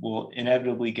Cleveland will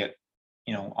inevitably get,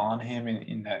 on him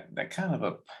in that kind of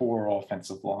a poor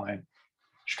offensive line.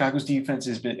 Chicago's defense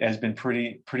has been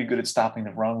pretty good at stopping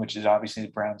the run, which is obviously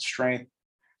the Browns' strength.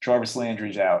 Jarvis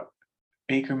Landry's out.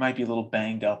 Baker might be a little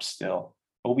banged up still.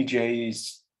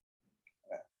 OBJ's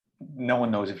no one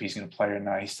knows if he's going to play or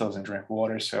not. He still doesn't drink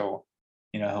water, so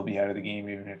he'll be out of the game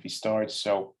even if he starts.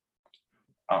 So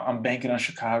I'm banking on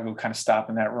Chicago kind of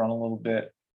stopping that run a little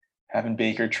bit, having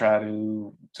Baker try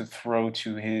to throw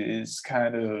to his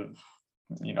kind of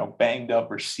banged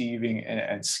up receiving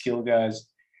and skill guys.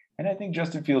 And I think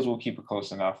Justin Fields will keep it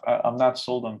close enough. I'm not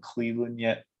sold on Cleveland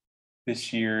yet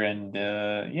this year, and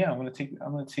I'm going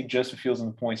to take Justin Fields in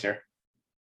the points here.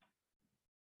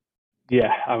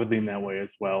 Yeah, I would lean that way as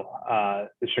well.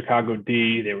 The Chicago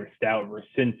D, they were stout versus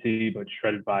Cincy, but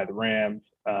shredded by the Rams.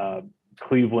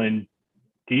 Cleveland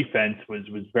defense was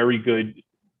very good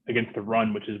against the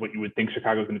run, which is what you would think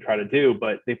Chicago's going to try to do,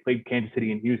 but they played Kansas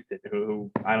City and Houston,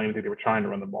 who I don't even think they were trying to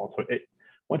run the ball. So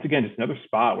once again, just another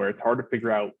spot where it's hard to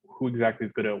figure out who exactly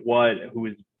is good at what,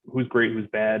 who's great, who's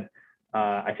bad.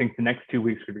 I think the next 2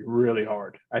 weeks could be really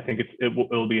hard. I think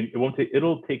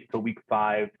it'll take till week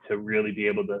 5 to really be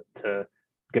able to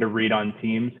get a read on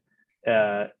teams.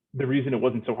 The reason it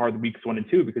wasn't so hard the weeks 1 and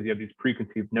 2 because you have these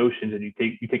preconceived notions and you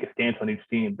take a stance on each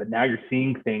team, but now you're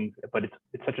seeing things, but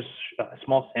it's such a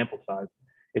small sample size.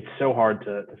 It's so hard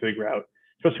to figure out,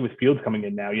 especially with Fields coming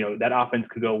in now. That offense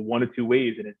could go 1 of 2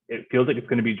 ways, and it feels like it's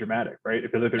going to be dramatic, right?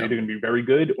 It feels like they're either going to be very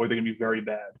good or they're going to be very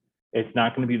bad. It's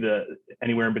not going to be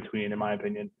anywhere in between, in my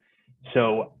opinion.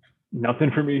 So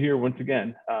nothing for me here. Once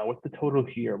again, what's the total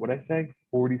here? What'd I say?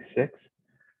 46.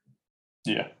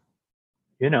 Yeah.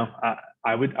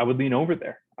 I would lean over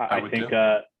there. I think,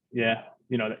 that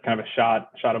kind of a shot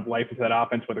of life into that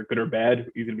offense, whether good or bad.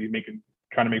 He's going to be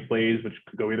trying to make plays, which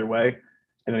could go either way.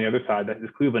 And on the other side, this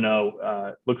Cleveland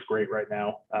looks great right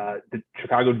now. The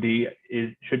Chicago D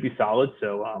should be solid,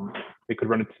 so they could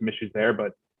run into some issues there,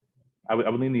 but I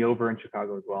would lean the over in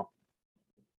Chicago as well.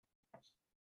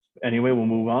 Anyway, we'll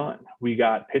move on. We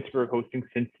got Pittsburgh hosting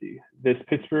Cincy. This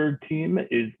Pittsburgh team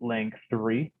is laying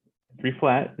 3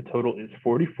 flat. The total is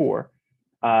 44.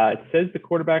 It says the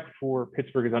quarterback for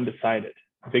Pittsburgh is undecided.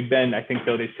 Big Ben, I think,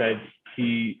 though, they said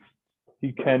he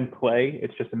can play.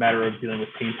 It's just a matter of dealing with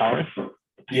team tolerance.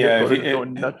 Yeah,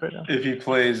 if he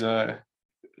plays,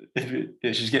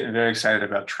 she's getting very excited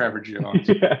about Trevor Jones.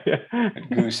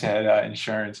 Goosehead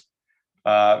Insurance.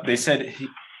 They said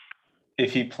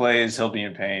if he plays, he'll be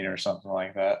in pain or something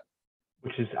like that.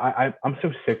 which is I'm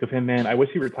so sick of him, man. I wish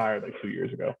he retired like 2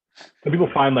 years ago. Some people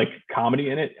find like comedy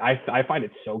in it. I find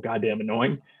it so goddamn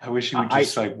annoying. I wish he would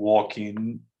just like walk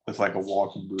in with like a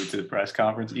walking boot to the press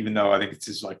conference, even though I think it's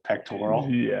his like pectoral.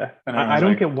 Yeah, and I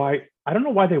don't get why. I don't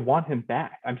know why they want him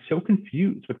back. I'm so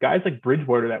confused with guys like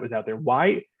Bridgewater that was out there.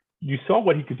 Why? You saw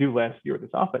what he could do last year with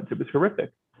this offense. It was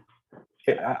horrific.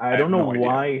 I don't know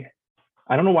why.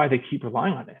 I don't know why they keep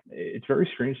relying on it. It's very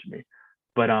strange to me.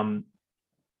 But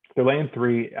they're laying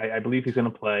 3. I believe he's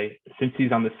going to play since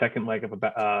he's on the second leg of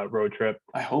a road trip.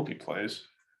 I hope he plays.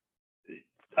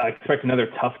 I expect another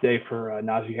tough day for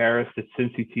Najee Harris. The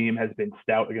Cincy team has been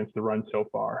stout against the run so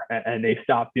far, and they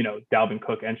stopped, Dalvin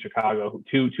Cook and Chicago,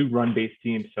 two run-based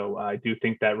teams. So I do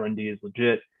think that run D is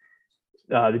legit.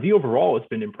 The D overall has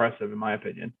been impressive, in my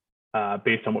opinion,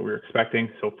 based on what we were expecting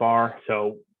so far.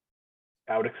 So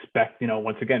I would expect,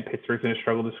 once again, Pittsburgh's going to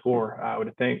struggle to score. I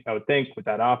would think with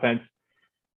that offense.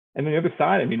 And then the other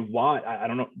side, I mean, Watt, I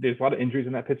don't know. There's a lot of injuries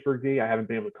in that Pittsburgh D. I haven't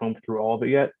been able to comb through all of it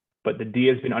yet. But the D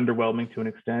has been underwhelming to an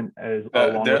extent. They're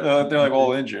like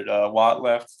all injured. Watt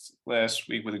left last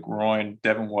week with a groin.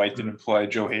 Devin White didn't play.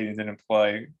 Joe Hayden didn't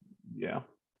play. Yeah.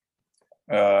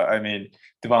 I mean,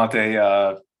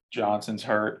 Devontae Johnson's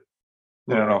hurt.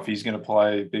 I don't know if he's going to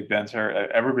play. Big Ben's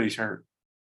hurt. Everybody's hurt.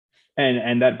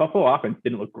 And that Buffalo offense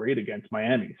didn't look great against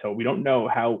Miami. So we don't know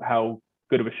how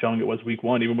good of a showing it was week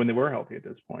 1, even when they were healthy at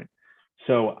this point.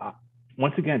 So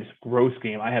once again, just gross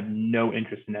game. I have no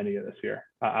interest in any of this here.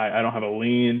 I don't have a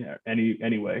lean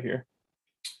any way here.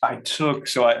 I do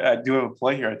have a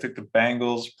play here. I took the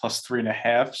Bengals plus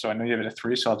 3.5. So I know you have it at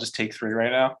 3. So I'll just take 3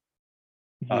 right now.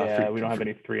 Yeah, we don't have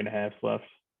any 3.5s left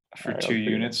for 2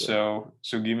 units. So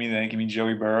give me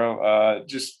Joey Burrow.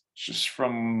 Just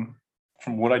from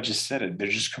what I just said, they're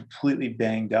just completely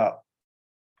banged up.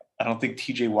 I don't think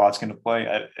TJ Watt's going to play.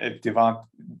 If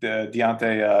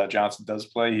Deontay Johnson does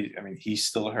play, he's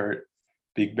still hurt.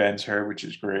 Big Ben's hurt, which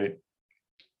is great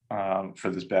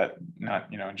for this bet.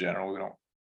 Not, in general, we don't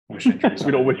wish injuries.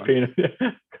 We don't wish pain.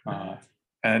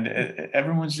 And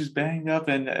everyone's just banged up,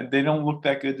 and they don't look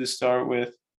that good to start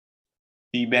with.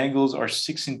 The Bengals are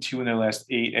 6-2 in their last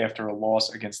 8 after a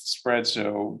loss against the spread.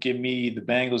 So give me the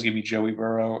Bengals, give me Joey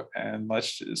Burrow, and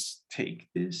let's just take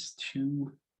this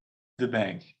to the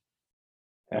bank.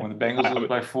 And when the Bengals lose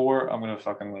by 4, I'm gonna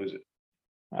fucking lose it.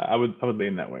 I would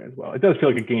lean that way as well. It does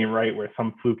feel like a game, right, where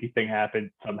some fluky thing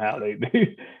happened somehow.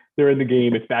 They're in the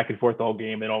game. It's back and forth all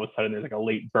game, and all of a sudden there's like a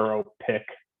late Burrow pick,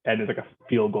 and there's like a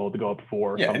field goal to go up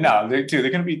 4. Yeah, no, they're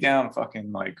gonna be down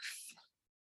fucking like.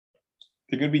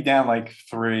 They're gonna be down like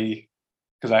 3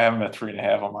 because I have them at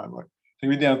 3.5 on my book. They're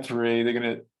gonna be down 3. They're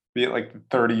gonna be at like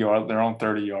their own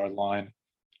 30-yard line.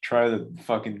 Try the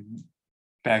fucking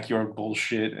backyard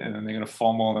bullshit, and then they're gonna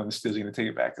fumble, and then the Steelers are gonna take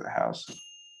it back to the house.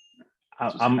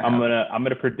 I'm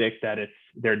gonna predict that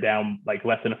they're down like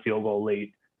less than a field goal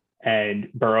late,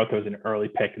 and Burrow throws an early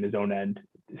pick in his own end.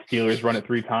 The Steelers run it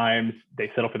 3 times.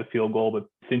 They settle for the field goal, but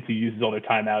since he uses all their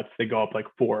timeouts, they go up like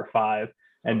 4 or 5,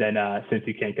 and then since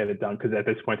he can't get it done because at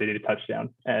this point they need a touchdown,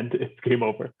 and it's game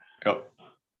over. Yep,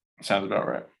 sounds about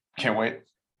right. Can't wait.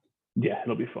 Yeah,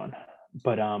 it'll be fun.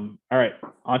 But all right,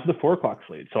 on to the 4:00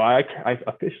 slate. So I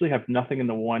officially have nothing in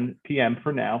the 1 p.m.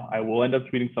 for now. I will end up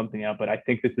tweeting something out, but I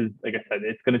think this is, like I said,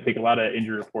 it's going to take a lot of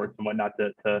injury reports and whatnot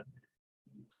to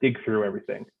dig through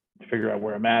everything to figure out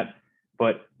where I'm at.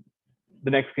 But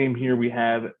the next game here, we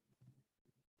have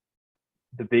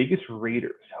the Vegas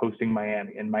Raiders hosting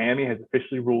Miami, and Miami has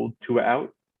officially ruled Tua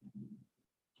out.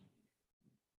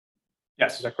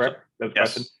 Yes. Is that correct? That's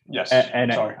yes. question. Yes.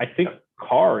 And I think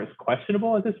Carr is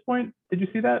questionable at this point. Did you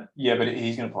see that? Yeah, but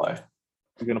he's going to play.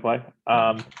 He's going to play.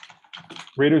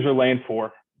 Raiders are laying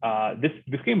 4.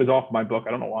 This game is off my book.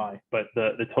 I don't know why, but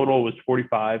the total was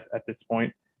 45 at this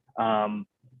point. I'll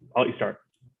let you start.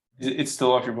 It's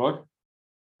still off your book?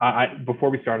 Before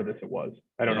we started this, it was.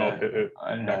 I don't know if it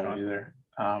I didn't know it either.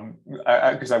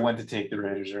 Because I went to take the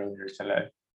Raiders earlier today.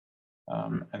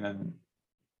 And then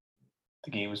the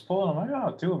game was pulling. I'm like,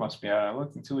 oh, Tua must be out. I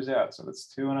looked and Tua's out. So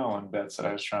that's 2-0 on bets that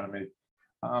I was trying to make.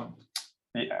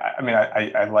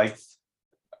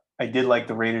 I did like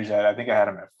the Raiders at, I think I had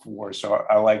them at 4. So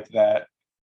I liked that.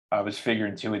 I was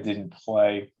figuring Tua didn't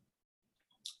play.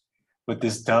 But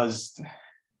doesn't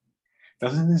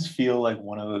this feel like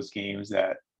one of those games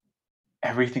that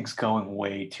everything's going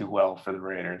way too well for the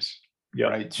Raiders? Yeah,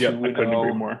 right? I couldn't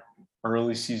agree more.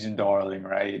 Early season darling,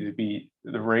 right? It'd be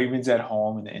the Ravens at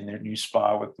home in their new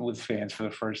spot with fans for the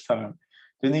first time.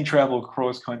 Then they travel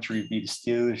across country, beat a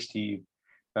Steelers team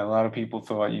that a lot of people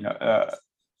thought, a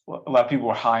lot of people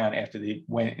were high on after they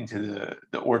went into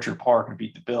the Orchard Park and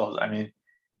beat the Bills. I mean,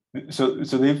 so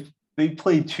they've they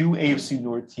played 2 AFC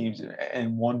North teams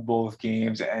and won both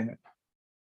games, and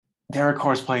Derek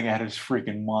Carr's playing out of his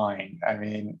freaking mind. I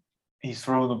mean, he's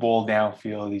throwing the ball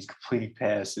downfield, he's completing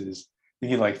passes. He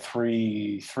had like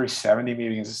 370 maybe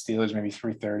against the Steelers, maybe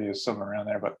 330 or something around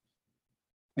there. But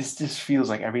this just feels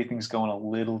like everything's going a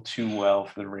little too well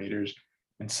for the Raiders,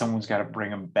 and someone's got to bring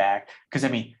them back. Because, I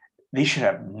mean, they should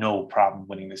have no problem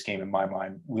winning this game in my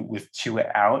mind with Tua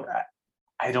out.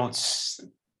 I don't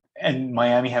 – and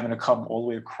Miami having to come all the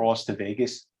way across to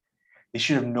Vegas, they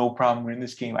should have no problem winning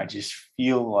this game. I just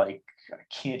feel like I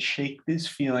can't shake this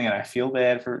feeling, and I feel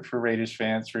bad for Raiders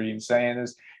fans for even saying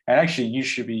this. And actually, you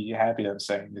should be happy that I'm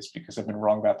saying this because I've been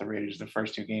wrong about the Raiders the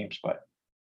first 2 games, but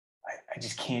I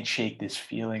just can't shake this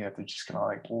feeling that they're just going to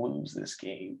like lose this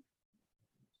game.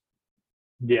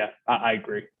 Yeah, I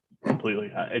agree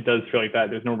completely. It does feel like that.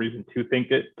 There's no reason to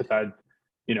think it besides,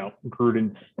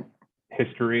 Gruden's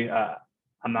history.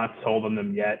 I'm not sold on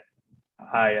them yet.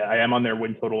 I am on their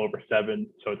win total over 7,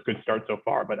 so it's a good start so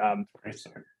far, but I'm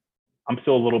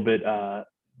still a little bit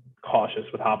cautious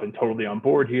with hopping totally on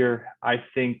board here. I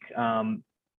think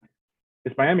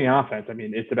this Miami offense, I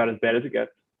mean, it's about as bad as it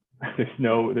gets. There's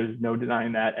no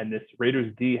denying that. And this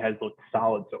Raiders D has looked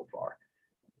solid so far.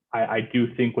 I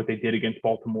do think what they did against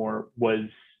Baltimore was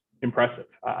impressive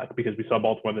because we saw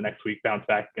Baltimore the next week bounce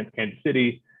back against Kansas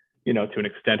City. To an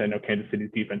extent, I know Kansas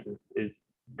City's defense is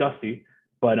dusty,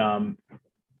 but once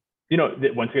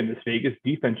again, this Vegas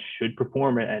defense should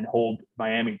perform and hold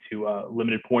Miami to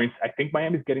limited points. I think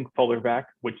Miami's getting Fuller back,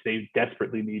 which they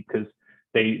desperately need because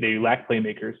they lack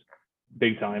playmakers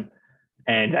big time.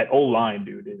 And that O-line,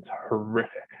 dude, is horrific.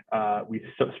 We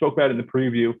spoke about it in the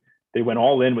preview. They went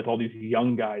all in with all these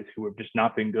young guys who have just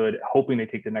not been good, hoping they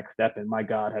take the next step. And my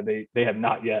God, they have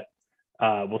not yet.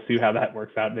 We'll see how that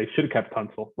works out. They should have kept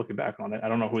Tunsil, looking back on it. I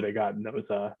don't know who they got in those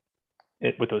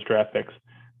with those draft picks,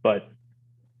 but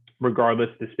regardless,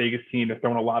 this Vegas team, they're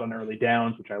throwing a lot on early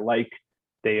downs, which I like.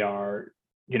 They are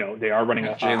running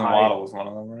a Jalen Waddle was one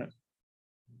of them, right?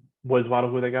 Was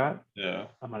Waddle who they got? Yeah.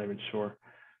 I'm not even sure.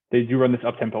 They do run this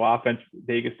up-tempo offense.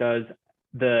 Vegas does.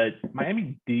 The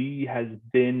Miami D has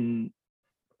been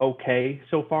okay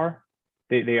so far.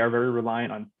 They are very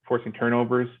reliant on forcing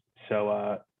turnovers.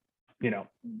 So,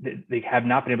 they have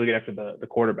not been able to get after the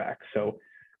quarterback. So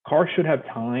Carr should have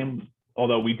time.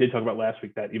 Although we did talk about last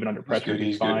week that even under pressure,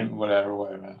 he's fine. Good, whatever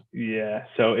way, man. Yeah,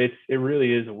 so it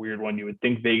really is a weird one. You would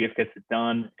think Vegas gets it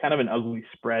done. Kind of an ugly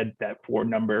spread, that 4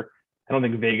 number. I don't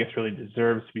think Vegas really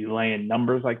deserves to be laying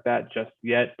numbers like that just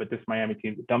yet. But this Miami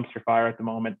team's a dumpster fire at the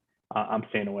moment. I'm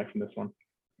staying away from this one.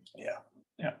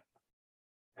 Yeah.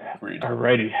 Agreed. All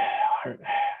righty.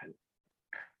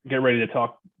 Get ready to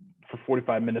talk for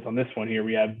 45 minutes on this one here.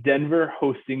 We have Denver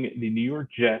hosting the New York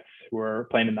Jets, who are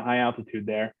playing in the high altitude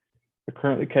there. They're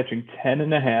currently catching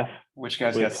 10.5. Which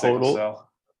guy's got sickle cell?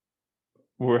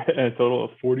 We're at a total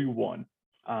of 41.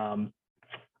 I'll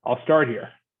start here.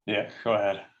 Yeah, go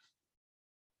ahead.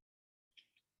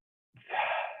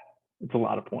 It's a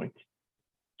lot of points.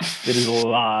 It is a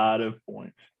lot of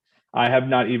points. I have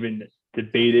not even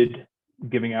debated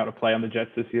giving out a play on the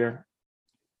Jets this year.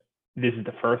 This is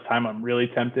the first time I'm really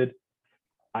tempted.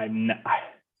 I'm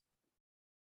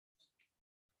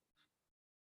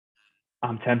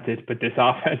tempted, but this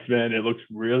offense, man, it looks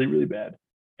really, really bad.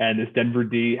 And this Denver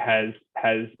D has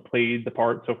played the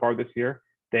part so far this year.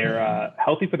 They're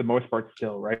healthy for the most part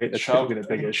still, right? That's Chubb, the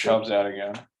biggest. Chubb's out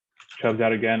again. Chubb's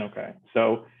out again. Okay.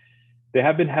 So they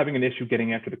have been having an issue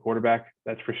getting after the quarterback.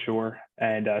 That's for sure.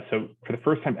 And so for the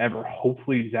first time ever,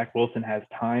 hopefully Zach Wilson has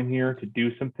time here to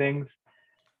do some things.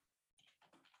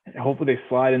 And hopefully they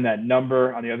slide in that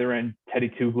number. On the other end,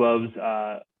 Teddy Two Gloves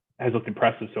has looked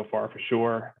impressive so far for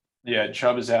sure. Yeah,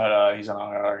 Chubb is out. He's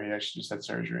on IR. He actually just had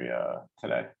surgery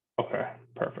today. Okay,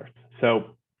 perfect.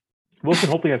 So Wilson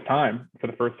hopefully has time for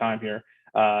the first time here.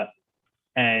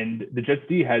 And the Jets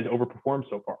D has overperformed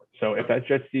so far. So if that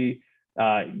Jets D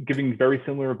giving very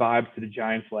similar vibes to the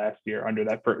Giants last year under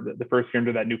that the first year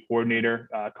under that new coordinator,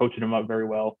 coaching them up very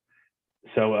well.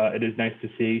 So it is nice to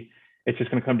see. It's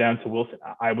just going to come down to Wilson.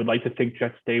 I would like to think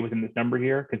Jets stay within this number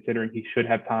here, considering he should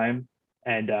have time.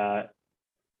 And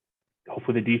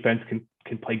hopefully the defense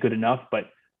can play good enough. But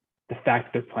the fact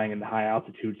that they're playing in the high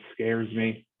altitude scares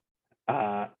me.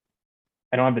 I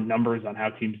don't have the numbers on how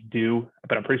teams do,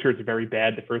 but I'm pretty sure it's very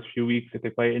bad the first few weeks if they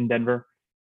play in Denver.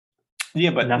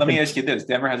 Yeah, but let me ask you this.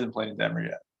 Denver hasn't played in Denver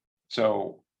yet.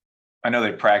 So I know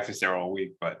they practiced there all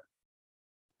week, but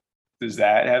does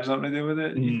that have something to do with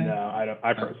it? No, I don't.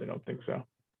 I personally don't think so.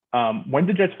 When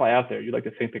did Jets fly out there? You'd like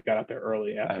to think they got out there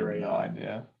early after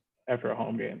after a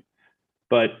home game.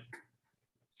 But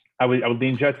I would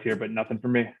lean Jets here, but nothing for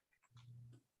me.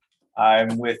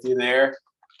 I'm with you there.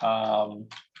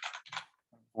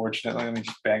 Unfortunately, let me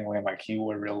just bang away on my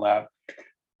keyboard real loud.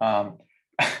 I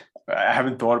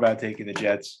haven't thought about taking the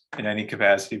Jets in any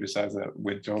capacity besides that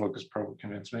win total because Pro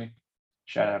convinced me.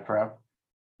 Shout out Pro.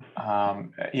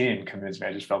 He didn't convince me.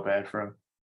 I just felt bad for him.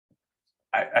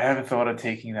 I haven't thought of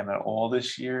taking them at all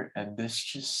this year, and this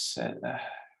just said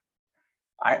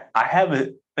I have a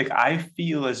like I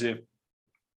feel as if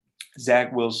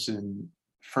Zach Wilson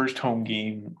first home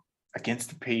game against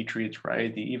the Patriots,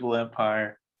 right? The Evil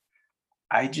Empire.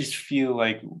 I just feel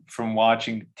like from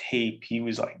watching tape, he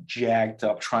was like jacked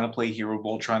up, trying to play hero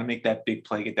ball, trying to make that big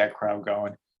play, get that crowd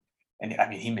going. And I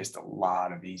mean, he missed a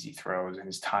lot of easy throws, and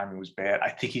his timing was bad. I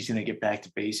think he's going to get back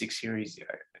to basics here.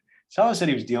 Salah said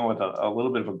he was dealing with a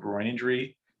little bit of a groin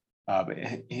injury, but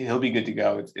he'll be good to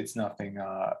go. It's nothing.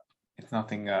 It's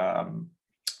nothing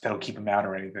that'll keep him out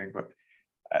or anything. But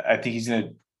I think he's going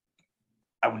to.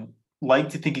 I would like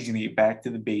to think he's going to get back to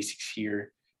the basics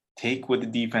here. Take what the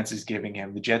defense is giving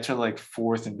him. The Jets are like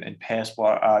fourth in pass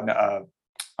block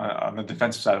on the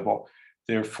defensive side of the ball.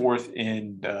 They're fourth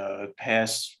in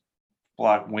pass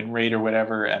block win rate or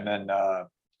whatever, and then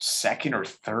second or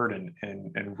third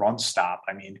in run stop.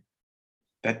 I mean,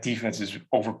 that defense is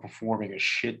overperforming a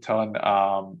shit ton.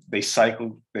 They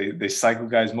cycle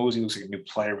guys. Mosey looks like a new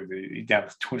player he's down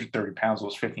to 230 pounds,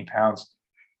 lost 15 pounds.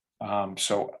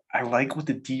 So I like what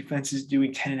the defense is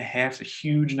doing. 10.5 is a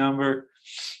huge number.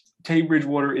 Teddy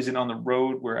Bridgewater isn't on the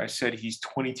road where I said he's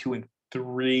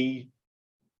 22-3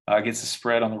 against the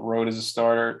spread on the road as a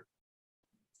starter.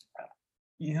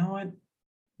 You know what?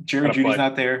 Jerry Jeudy's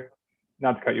not there.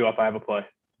 Not to cut you off, I have a play.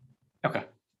 Okay.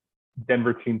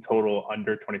 Denver team total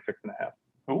under 26.5.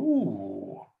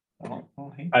 Ooh. I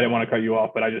didn't want to cut you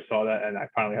off, but I just saw that and I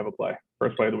finally have a play.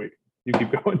 First play of the week. You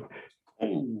keep going.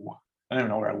 Ooh. I don't even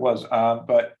know where I was,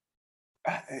 but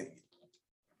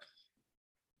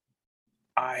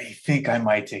I think I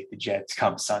might take the Jets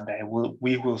come Sunday.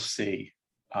 We will see.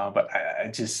 But I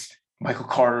just Michael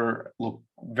Carter looked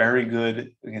very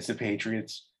good against the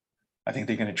Patriots. I think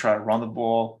they're going to try to run the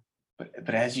ball.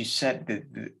 But as you said,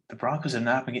 the Broncos have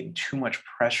not been getting too much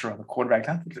pressure on the quarterback.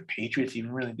 Not that the Patriots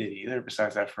even really did either,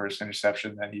 besides that first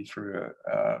interception that he threw.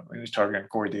 He was targeting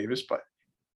Corey Davis. But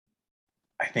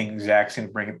I think Zach's going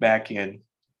to bring it back in,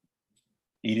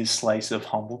 eat his slice of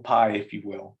humble pie, if you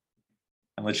will.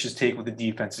 And let's just take what the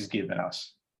defense is giving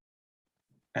us.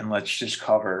 And let's just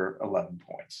cover 11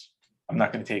 points. I'm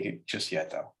not going to take it just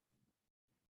yet, though.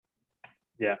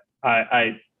 Yeah,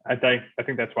 I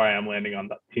think that's why I'm landing on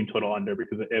the team total under,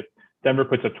 because if Denver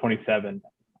puts up 27,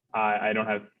 I don't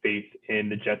have faith in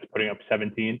the Jets putting up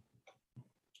 17.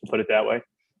 To put it that way.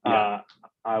 Yeah.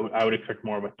 I would expect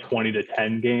more of a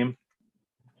 20-10 game.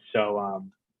 So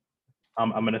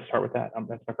I'm going to start with that.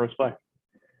 That's my first play.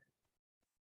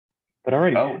 But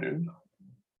alrighty. Oh, dude.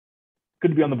 Good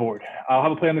to be on the board. I'll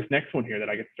have a play on this next one here that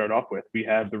I get to start off with. We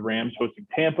have the Rams hosting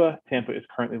Tampa. Tampa is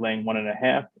currently laying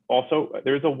 1.5. Also,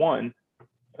 there's a 1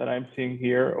 that I'm seeing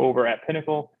here over at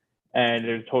Pinnacle, and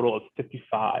there's a total of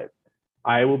 55.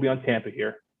 I will be on Tampa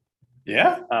here.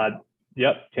 Yeah?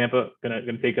 Yep. Tampa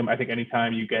gonna take them. I think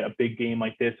anytime you get a big game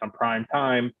like this on prime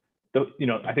time,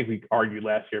 I think we argued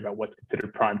last year about what's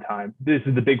considered prime time. This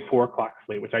is the big 4 o'clock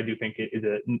slate, which I do think is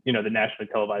the nationally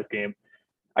televised game.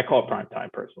 I call it prime time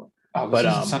personally. Oh, this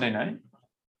is Sunday night?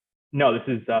 No, this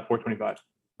is 4:25.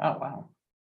 Oh, wow.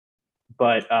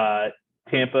 But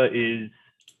Tampa is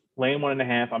laying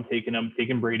 1.5. I'm taking them,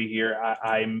 taking Brady here.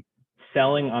 I'm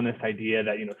selling on this idea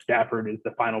that, Stafford is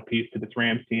the final piece to this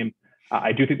Rams team.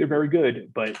 I do think they're very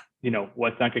good, but,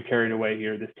 let's not get carried away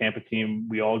here. This Tampa team,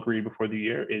 we all agreed before the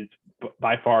year, is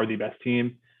by far the best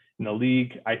team in the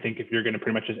league. I think if you're going to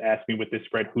pretty much just ask me with this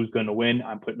spread, who's going to win,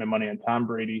 I'm putting my money on Tom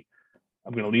Brady.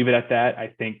 I'm going to leave it at that.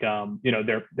 I think,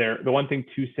 they're the one thing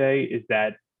to say is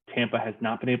that Tampa has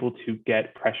not been able to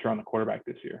get pressure on the quarterback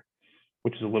this year,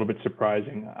 which is a little bit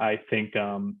surprising. I think,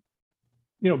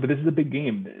 but this is a big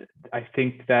game. I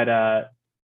think that,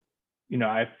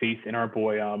 I have faith in our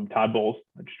boy, Todd Bowles.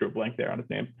 I just drew a blank there on his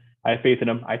name. I have faith in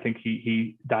him. I think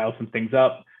he dials some things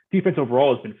up. Defense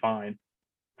overall has been fine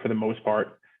for the most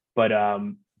part, but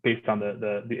based on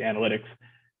the analytics.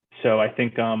 So I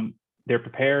think they're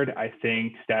prepared. I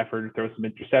think Stafford throws some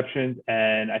interceptions,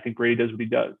 and I think Brady does what he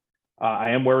does. I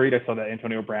am worried. I saw that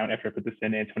Antonio Brown, after I put this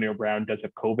in, Antonio Brown does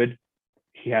have COVID.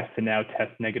 He has to now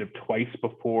test negative twice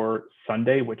before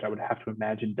Sunday, which I would have to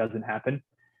imagine doesn't happen.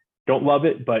 Don't love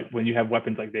it, but when you have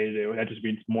weapons like they do, that just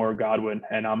means more Godwin,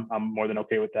 and I'm more than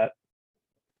okay with that.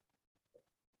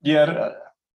 Yeah,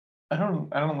 I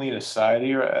don't lean a side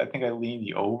here. I think I lean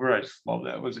the over. I just love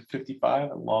that. Was it 55?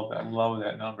 I love that. I love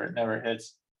that number. It never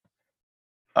hits.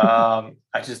 I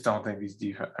just don't think these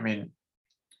defense. I mean,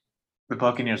 the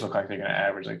Buccaneers look like they're going to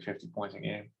average like 50 points a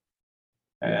game.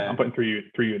 And, yeah, I'm putting three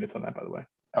units on that, by the way.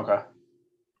 Okay.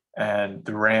 And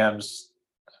the Rams,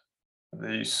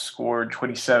 they scored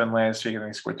 27 last week and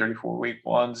they scored 34 week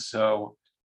one. So,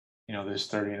 there's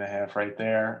 30.5 right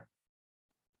there.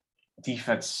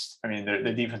 Defense, I mean,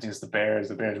 the defense against the Bears.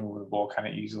 The Bears moving the ball kind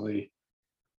of easily.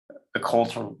 The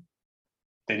Colts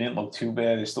they didn't look too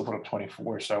bad. They still put up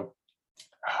 24. So,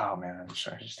 oh man,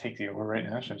 I just take the over right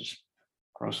now. Should I just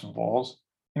throw some balls?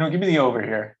 Give me the over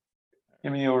here.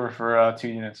 Give me the over for 2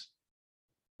 units.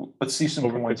 Let's see some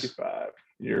over points. 55.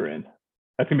 You're in.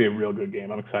 That's gonna be a real good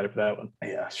game. I'm excited for that one.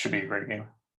 Yeah, should be a great game.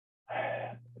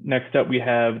 Next up, we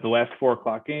have the last 4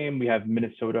 o'clock game. We have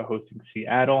Minnesota hosting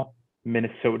Seattle.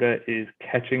 Minnesota is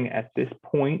catching at this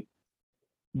point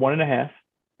 1.5,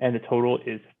 and the total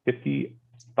is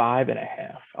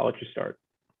 55.5. I'll let you start.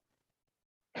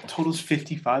 The total's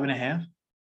 55.5.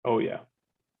 Oh yeah.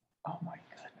 Oh my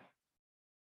goodness.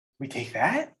 We take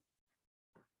that?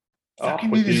 Oh, How can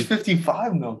we do this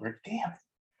 55 number? Damn it.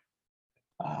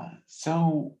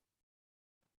 So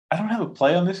I don't have a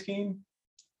play on this game.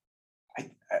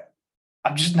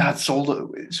 I'm just not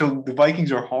sold. So the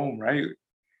Vikings are home, right?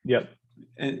 Yep.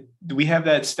 Do we have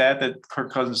that stat that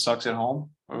Kirk Cousins sucks at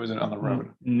home, or was it on the road?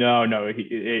 No.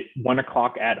 1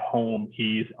 o'clock at home,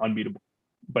 he's unbeatable,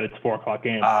 but it's 4 o'clock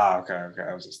game. Okay.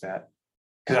 That was a stat.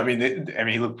 Because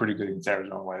he looked pretty good against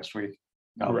Arizona last week.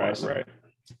 Right.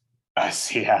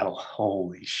 Seattle,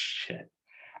 holy shit!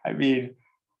 I mean,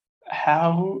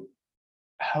 how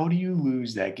do you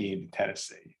lose that game to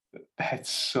Tennessee? That's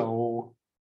so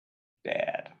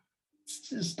bad. It's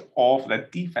just awful.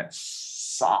 That defense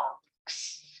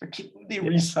sucks. They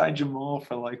re-signed Jamal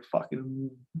for like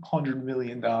fucking $100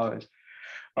 million.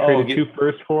 Traded 2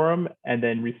 firsts for him and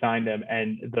then re-signed him.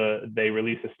 And they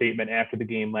released a statement after the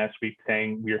game last week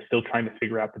saying we are still trying to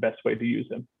figure out the best way to use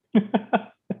him.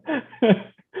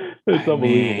 It's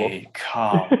unbelievable.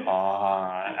 Come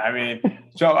on.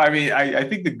 I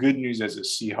think the good news as a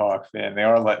Seahawk fan, they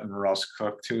are letting Russ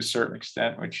cook to a certain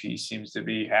extent, which he seems to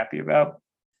be happy about.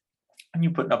 And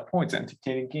you're putting up points,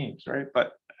 entertaining games, right?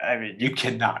 But you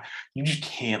just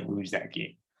can't lose that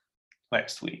game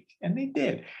last week. And they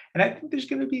did. And I think there's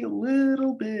going to be a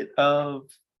little bit of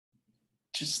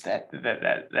just that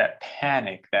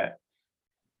panic that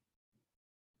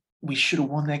we should have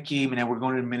won that game, and now we're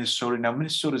going to Minnesota. Now,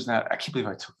 Minnesota's not – I can't believe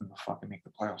I took them to fucking make the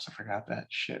playoffs. I forgot that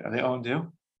shit. Are they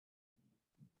 0-2?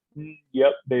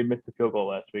 Yep, they missed the field goal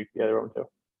last week. Yeah, they're 0-2.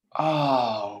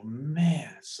 Oh,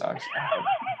 man, it sucks.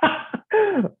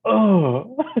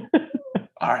 Oh.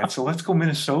 All right, so let's go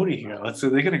Minnesota here.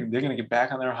 They're gonna get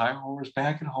back on their high horse,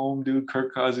 back at home, dude.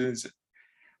 Kirk Cousins.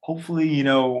 Hopefully,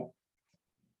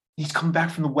 he's coming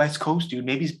back from the West Coast, dude.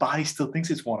 Maybe his body still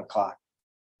thinks it's 1 o'clock.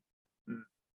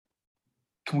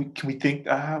 Can we think?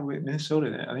 Wait,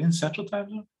 Minnesota? Are they in Central Time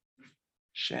Zone?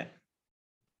 Shit.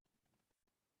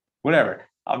 Whatever.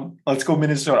 Let's go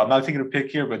Minnesota. I'm not taking a pick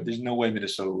here, but there's no way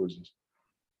Minnesota loses.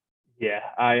 Yeah,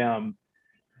 I'm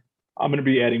going to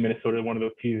be adding Minnesota to one of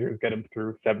those teasers, get them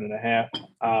through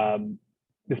 7.5.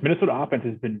 This Minnesota offense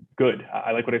has been good.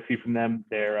 I like what I see from them.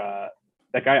 They're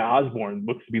that guy Osborne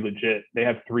looks to be legit. They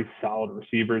have 3 solid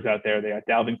receivers out there. They got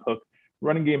Dalvin Cook.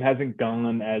 Running game hasn't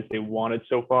gone as they wanted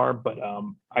so far, but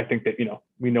I think that,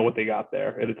 we know what they got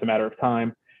there. It's a matter of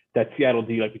time. That Seattle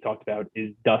D, like we talked about,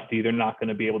 is dusty. They're not going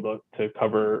to be able to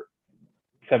cover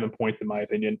 7 points, in my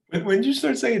opinion. When did you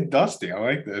start saying dusty? I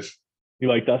like this. You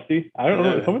like dusty? I don't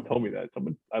know. Someone told me that.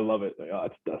 I love it. Like, oh,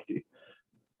 it's dusty.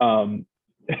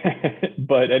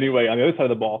 But anyway, on the other side of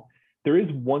the ball, there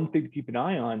is one thing to keep an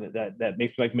eye on that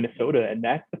makes me like Minnesota, and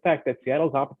that's the fact that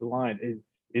Seattle's offensive line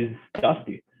is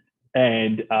dusty.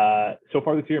 And so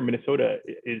far this year, Minnesota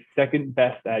is second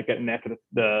best at getting after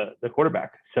the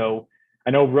quarterback. So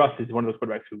I know Russ is one of those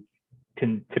quarterbacks who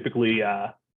can typically,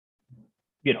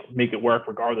 make it work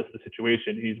regardless of the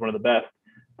situation. He's one of the best.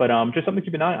 But just something to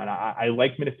keep an eye on. I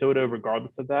like Minnesota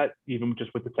regardless of that, even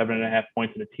just with the 7.5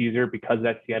 points in a teaser because of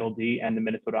that Seattle D and the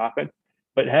Minnesota offense.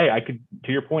 But hey,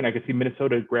 to your point, I could see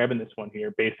Minnesota grabbing this one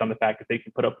here based on the fact that they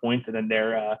can put up points and then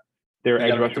their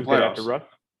edge rushers get after Russ.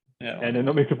 Yeah, and then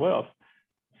they'll make the playoffs.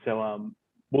 So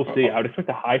we'll see. I would expect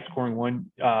a high scoring one.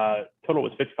 Total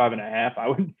was 55.5. I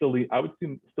would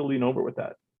still lean over with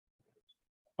that.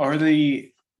 Are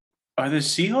the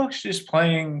Seahawks just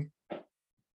playing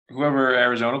whoever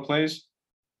Arizona plays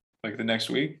like the next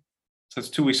week? So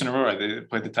that's 2 weeks in a row, right? They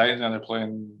played the Titans, now they're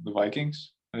playing the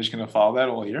Vikings. They're just going to follow that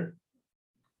all year?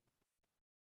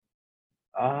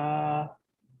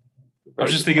 I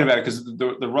was just thinking about it because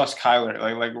the Russ Kyler,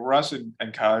 like Russ and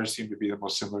Kyler seem to be the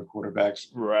most similar quarterbacks,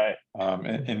 right?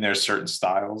 In their certain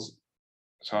styles.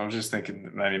 So I was just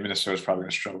thinking, Minnesota's probably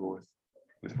going to struggle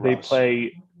with Russ. They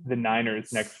play the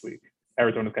Niners next week.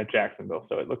 Arizona's got Jacksonville,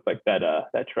 so it looks like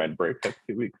that trend breaks up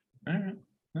 2 weeks. All right.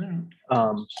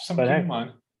 Something to keep in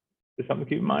mind. There's something to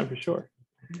keep in mind for sure.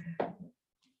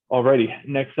 Alrighty,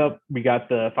 next up, we got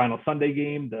the final Sunday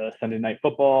game, the Sunday Night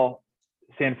Football.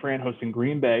 San Fran hosting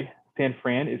Green Bay. San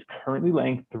Fran is currently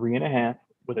laying 3.5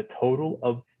 with a total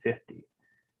of 50.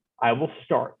 I will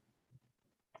start.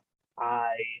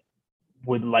 I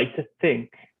would like to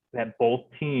think that both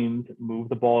teams move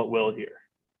the ball at will here.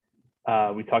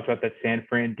 We talked about that San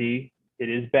Fran D. It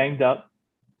is banged up.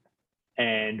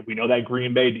 And we know that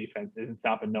Green Bay defense isn't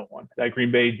stopping no one. That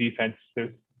Green Bay defense,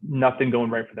 there's nothing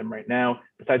going right for them right now.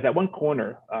 Besides that one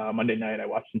corner Monday night, I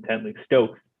watched intently.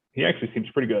 Stokes, he actually seems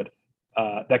pretty good.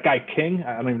 That guy King,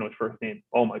 I don't even know his first name.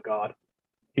 Oh my God.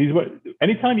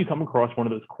 Anytime you come across one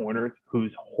of those corners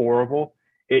who's horrible,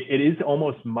 it is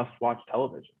almost must-watch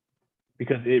television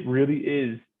because it really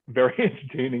is very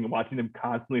entertaining watching him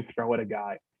constantly throw at a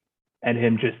guy and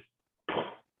him just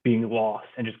being lost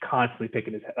and just constantly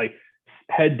picking his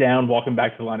head down, walking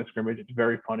back to the line of scrimmage. It's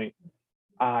very funny.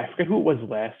 I forget who it was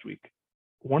last week.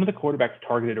 One of the quarterbacks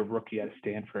targeted a rookie out of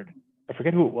Stanford. I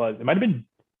forget who it was. It might have been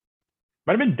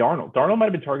Darnold. Darnold might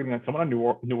have been targeting on someone on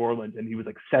New Orleans, and he was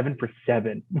like 7 for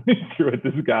 7 threw at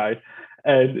this guy.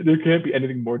 And there can't be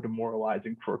anything more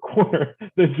demoralizing for a corner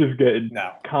than just getting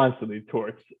constantly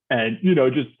torched. And,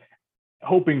 just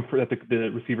hoping for that the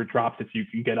receiver drops it so you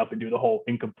can get up and do the whole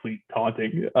incomplete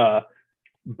taunting.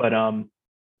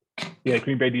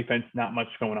 Green Bay defense, not much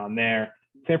going on there.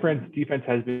 San Fran's defense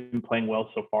has been playing well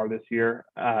so far this year,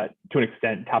 to an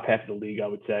extent, top half of the league, I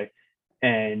would say.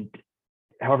 And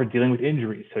however, dealing with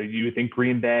injuries. So you would think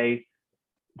Green Bay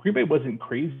wasn't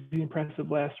crazy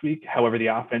impressive last week. However, the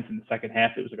offense in the second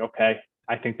half, it was like, okay,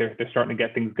 I think they're starting to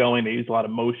get things going. They used a lot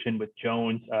of motion with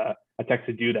Jones. I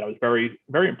texted you that I was very,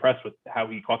 very impressed with how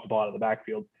he caught the ball out of the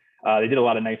backfield. They did a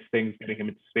lot of nice things getting him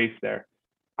into space there.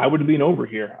 I would lean over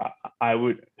here. I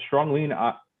would strong lean.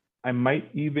 I might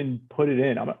even put it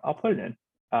in. I'll put it in.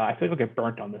 I feel like I'll get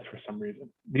burnt on this for some reason.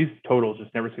 These totals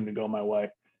just never seem to go my way.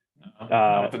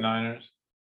 Not with the Niners.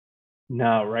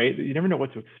 No, right? You never know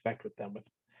what to expect with them.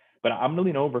 But I'm going to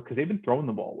lean over because they've been throwing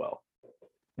the ball well.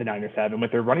 The Niners have. And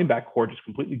with their running back core just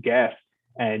completely gassed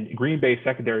and Green Bay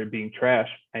secondary being trash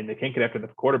and they can't get after the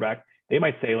quarterback, they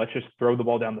might say, let's just throw the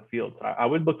ball down the field. So I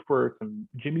would look for some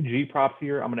Jimmy G props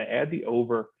here. I'm going to add the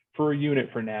over for a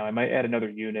unit for now. I might add another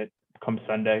unit come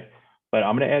Sunday, but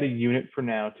I'm going to add a unit for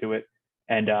now to it.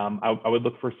 And I would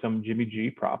look for some Jimmy G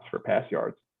props for pass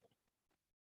yards.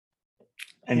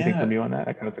 Anything from you on that?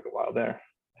 I kind of took a while there.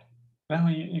 No,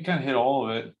 you kind of hit all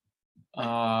of it.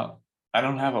 I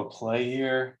don't have a play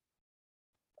here.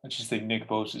 I just think Nick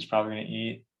Bosa is probably going to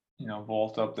eat,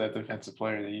 vault up that defensive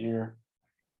player of the year.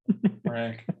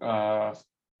 Right.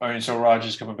 So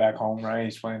Rodgers coming back home, right?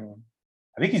 He's playing.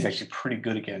 I think he's actually pretty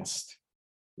good against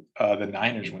the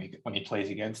Niners when he plays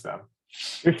against them.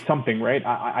 There's something, right?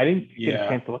 I didn't get a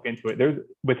chance to look into it. There's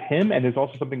with him, and there's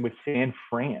also something with San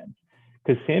Fran.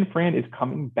 Because San Fran is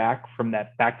coming back from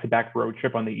that back-to-back road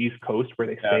trip on the East Coast where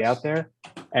they stay out there.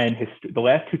 And the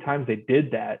last 2 times they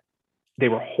did that, they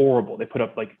were horrible. They put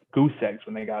up like goose eggs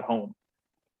when they got home.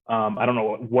 I don't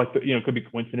know what, it could be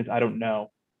coincidence. I don't know.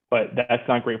 But that's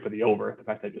not great for the over, the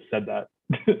fact I just said that.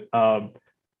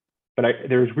 But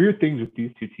there's weird things with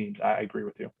these 2 teams. I agree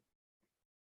with you.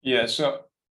 Yeah, so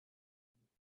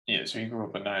he grew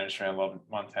up a Niners fan, loved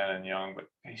Montana and Young, but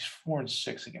he's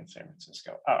 4-6 against San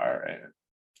Francisco. All right.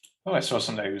 Oh, I saw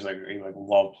somebody who's he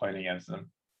loved playing against them.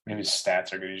 Maybe his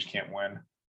stats are good. He just can't win.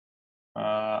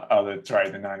 That's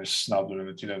right. The Niners snubbed him in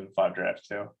the 2005 draft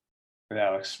too with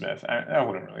Alex Smith. I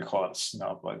wouldn't really call it a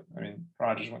snub, but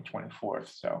Rodgers went 24th.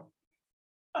 So,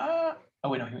 he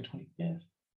went 25th.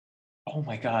 Oh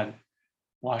my God,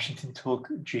 Washington took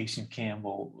Jason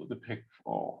Campbell the pick.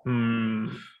 Oh.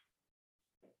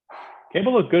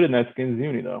 Campbell looked good in that Skins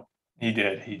uni, though. He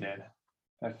did.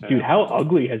 Dude, how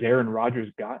ugly has Aaron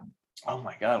Rodgers gotten? Oh,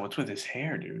 my God. What's with his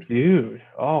hair, dude? Dude.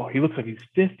 Oh, he looks like he's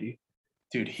 50.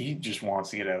 Dude, he just wants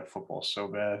to get out of football so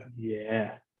bad.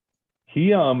 Yeah.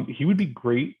 He would be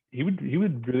great. He would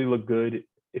really look good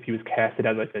if he was casted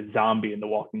as like a zombie in The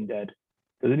Walking Dead.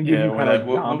 Doesn't he give you kind of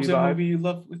like zombie what was that vibe? movie you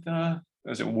loved with,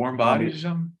 was it Warm Bodies or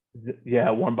something?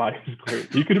 Yeah, Warm Bodies is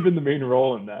great. He could have been the main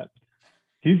role in that.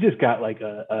 He's just got like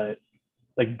a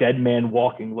dead man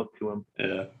walking look to him.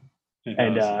 Yeah.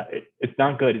 And it's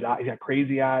not good. He's got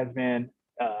crazy eyes, man.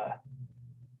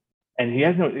 And he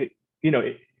has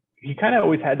he kind of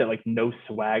always had that like no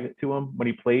swag to him when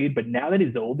he played, but now that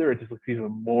he's older, it just looks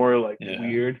even more like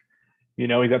weird. You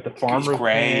know, he's got the farmer's He's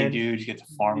gray, tan. dude. You get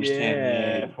the farmer's tan.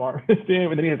 Yeah, farmer's tan,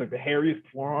 but then he has like the hairiest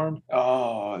forearms.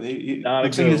 Oh, it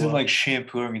looks like he doesn't like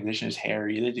shampoo or condition his hair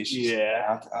either. It's just,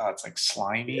 it's like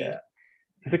slimy. Yeah,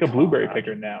 he's like a blueberry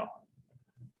picker now.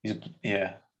 I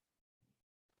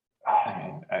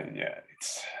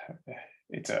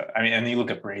mean, and you look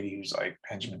at Brady, who's like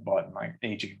Benjamin Button, like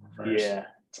aging in reverse. Yeah,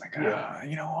 it's like,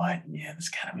 you know what? Yeah, this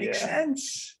kind of makes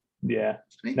sense. Yeah,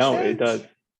 sense. It does.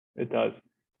 It does.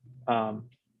 So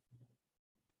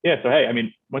hey, I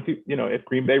mean, once if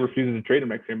Green Bay refuses to trade him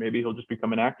next year, maybe he'll just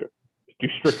become an actor, do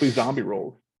strictly zombie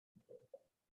roles.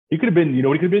 He could have been, he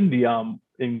could have been the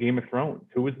in Game of Thrones.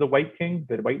 Who was the White King,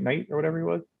 the White Knight, or whatever he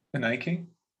was? The Night King.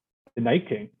 The Night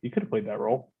King. He could have played that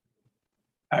role.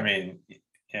 I mean,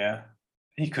 yeah,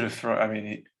 he could have thrown. I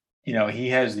mean, he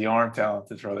has the arm talent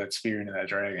to throw that spear into that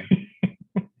dragon.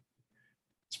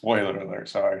 Spoiler alert!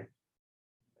 Sorry.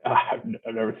 I've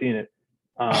never seen it.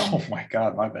 Oh my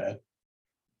God, my bad.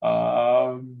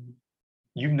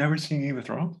 You've never seen Game of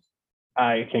Thrones?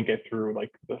 I can't get through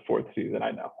like the 4th season.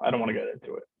 I know. I don't want to get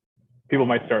into it. People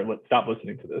might stop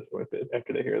listening to this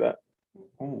after they hear that.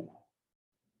 Ooh.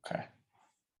 Okay.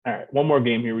 All right. One more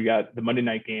game here. We got the Monday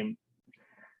night game.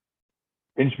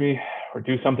 Pinch me or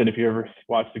do something if you ever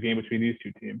watched the game between these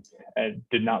two teams and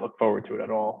did not look forward to it at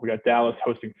all. We got Dallas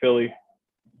hosting Philly.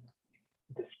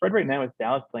 The spread right now is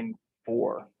Dallas playing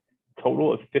 4.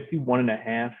 Total of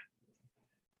 51.5.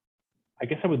 I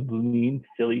guess I would lean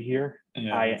Philly here.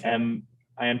 Yeah, I am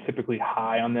typically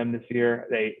high on them this year.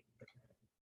 They a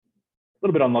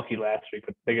little bit unlucky last week,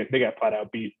 but they got flat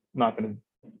out beat. I'm not going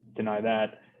to deny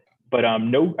that. But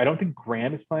no, I don't think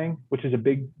Graham is playing, which is a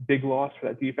big loss for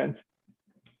that defense.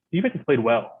 Defense has played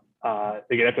well.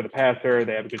 They get after the passer.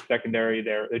 They have a good secondary.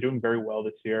 They're doing very well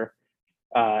this year.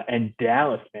 And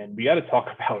Dallas, man, we got to talk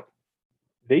about.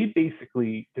 They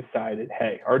basically decided,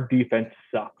 hey, our defense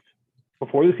sucks.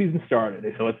 Before the season started,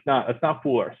 they said, let's not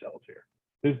fool ourselves here.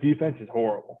 This defense is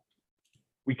horrible.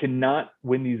 We cannot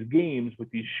win these games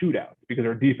with these shootouts because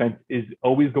our defense is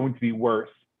always going to be worse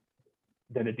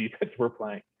than the defense we're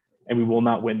playing, and we will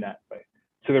not win that way.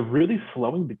 So they're really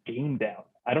slowing the game down.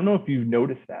 I don't know if you've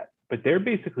noticed that, but they're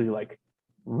basically like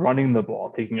running the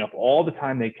ball, taking up all the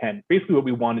time they can. Basically what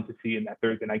we wanted to see in that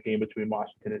Thursday night game between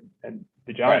Washington and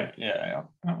the Giants. Right. Yeah.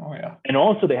 Oh, yeah. And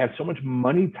also they have so much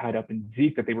money tied up in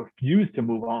Zeke that they refuse to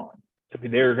move on. So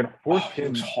they're going to force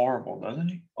him. He looks horrible, doesn't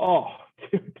he? Oh,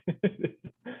 dude.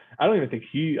 I don't even think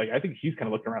I think he's kind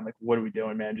of looking around like, what are we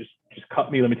doing, man? Just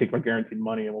cut me. Let me take my guaranteed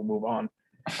money and we'll move on.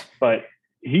 But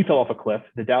he fell off a cliff.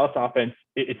 The Dallas offense,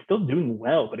 it's still doing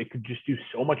well, but it could just do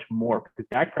so much more because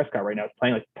Dak Prescott right now is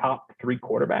playing like top 3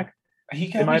 quarterback. He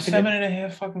got me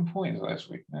 7.5 fucking points last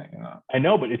week. I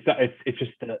know, but it's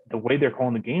just the way they're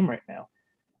calling the game right now.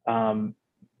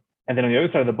 And then on the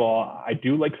other side of the ball, I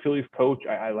do like Philly's coach.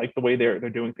 I like the way they're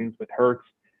doing things with Hurts.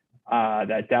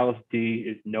 That Dallas D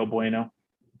is no bueno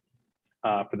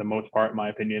for the most part, in my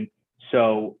opinion.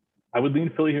 So I would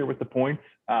lean Philly here with the points.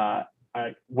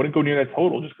 I wouldn't go near that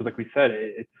total just because, like we said,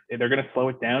 they're going to slow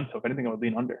it down. So if anything, I would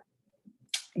lean under.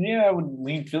 Yeah, I would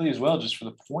lean Philly as well just for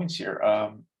the points here.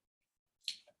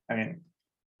 I mean,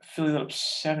 Philly lit up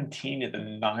 17 at the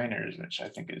Niners, which I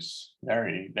think is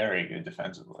very, very good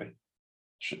defensively.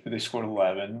 They scored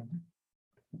 11.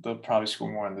 They'll probably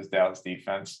score more in this Dallas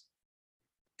defense.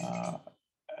 I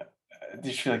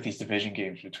just feel like these division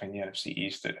games between the NFC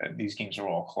East, these games are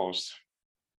all close.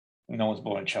 No one's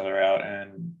blowing each other out.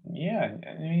 And yeah,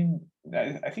 I mean,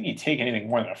 I think you take anything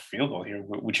more than a field goal here,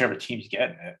 whichever team's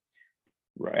getting it.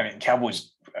 Right. I mean,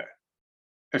 Cowboys,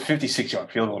 a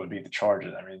 56-yard field goal to beat the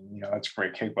Chargers. I mean, that's a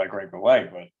great kick by Greg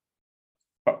Billeg,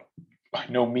 but by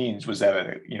no means was that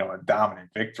a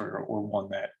dominant victory or one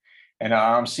that. And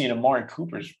I'm seeing Amari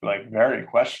Cooper's like very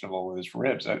questionable with his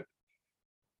ribs.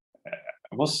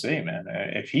 We'll see, man.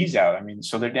 If he's out, I mean,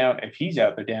 so they're down. If he's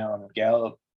out, they're down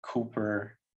Gallup,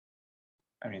 Cooper.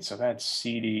 I mean, so that's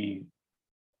CD.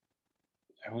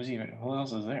 Who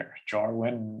else is there?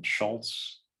 Jarwin,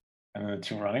 Schultz, and then the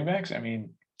 2 running backs. I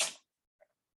mean, this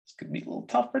could be a little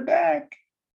tough for Dak.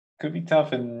 Could be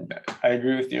tough, and I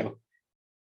agree with you.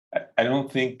 I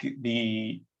don't think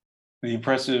the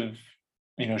impressive,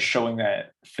 showing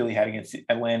that Philly had against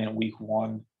Atlanta in week 1,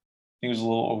 I think it was a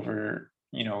little over,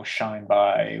 shined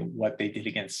by what they did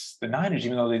against the Niners,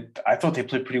 even though I thought they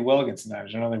played pretty well against the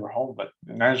Niners. I know they were home, but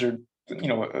the Niners are,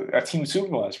 a team with Super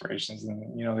Bowl aspirations,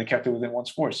 and, they kept it within 1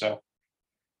 score. So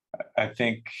I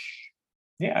think,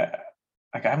 yeah,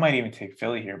 like I might even take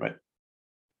Philly here, but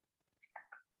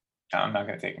I'm not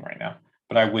going to take them right now.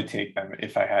 but I would take them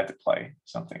if I had to play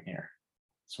something here.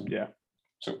 So Yeah.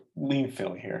 So lean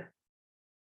Philly here.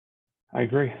 I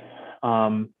agree.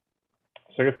 So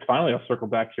I guess finally I'll circle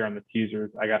back here on the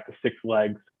teasers. I got the 6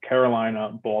 legs: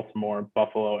 Carolina, Baltimore,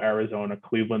 Buffalo, Arizona,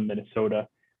 Cleveland, Minnesota.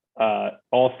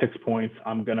 All 6 points.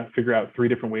 I'm going to figure out 3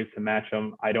 different ways to match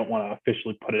them. I don't want to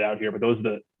officially put it out here, but those are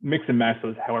the mix and match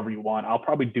those however you want. I'll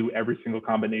probably do every single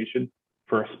combination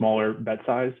for a smaller bet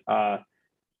size.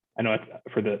 I know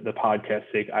for the podcast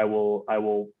sake, I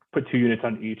will put 2 units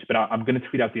on each, but I'm going to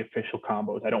tweet out the official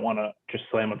combos. I don't want to just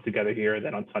slam them together here.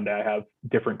 Then on Sunday I have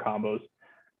different combos.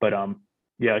 But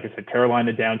yeah, like I said,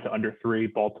 Carolina down to under 3,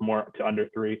 Baltimore to under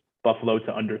 3, Buffalo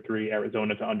to under 3,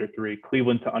 Arizona to under 3,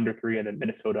 Cleveland to under 3, and then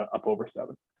Minnesota up over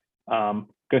 7. Going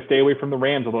to stay away from the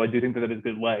Rams, although I do think that is a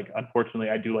good leg. Unfortunately,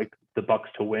 I do like the Bucks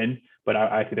to win, but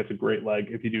I think that's a great leg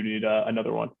if you do need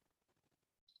another one.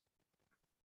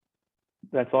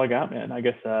 That's all I got, man. I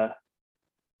guess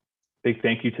big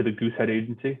thank you to the Goosehead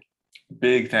Agency.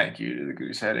 Big thank you to the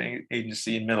Goosehead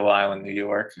Agency in Middle Island, New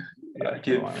York.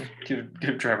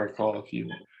 Give Trevor a call if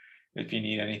you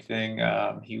need anything.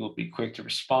 He will be quick to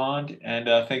respond. And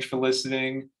thanks for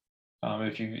listening.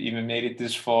 If you've even made it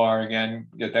this far, again,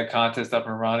 get that contest up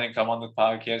and running. Come on the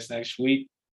podcast next week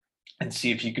and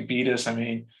see if you could beat us. I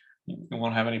mean, you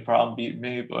won't have any problem beating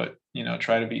me, but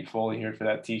try to beat Foley here for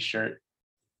that T-shirt.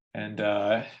 And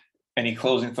any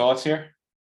closing thoughts here?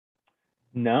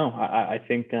 No, I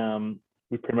think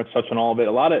we pretty much touched on all of it.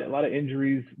 A lot of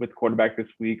injuries with quarterback this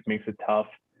week makes it tough.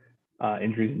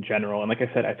 Injuries in general, and like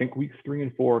I said, I think weeks 3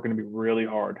 and 4 are going to be really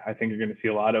hard. I think you're going to see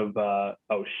a lot of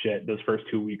those first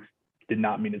 2 weeks did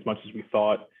not mean as much as we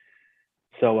thought.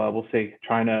 So we'll see.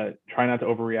 Try not to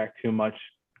overreact too much.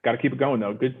 Got to keep it going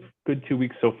though. Good 2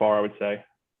 weeks so far, I would say.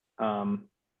 And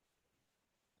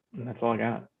that's all I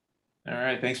got. All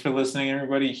right. Thanks for listening,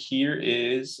 everybody. Here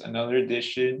is another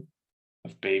edition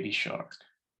of Baby Shark.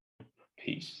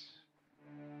 Peace.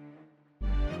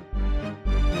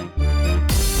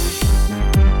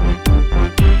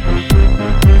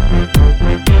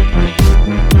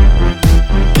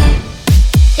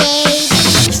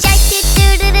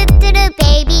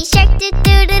 Baby shark, do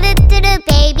do do do do do.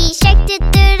 Baby shark, do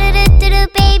do do do do do.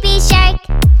 Baby shark.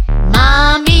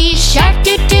 Mommy shark,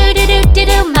 do do do do do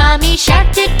do. Mommy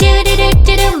shark, do do do do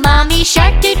do do. Mommy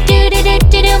shark, do do do do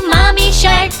do do. Mommy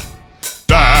shark.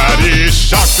 Daddy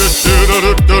shark, do do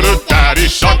do do do. Daddy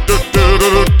shark, do do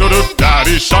do do do.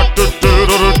 Daddy shark, do do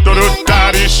do do do.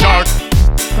 Daddy shark.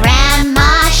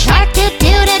 Grandma shark, do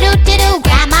do do do do do.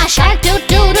 Grandma shark, do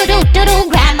do do do do do.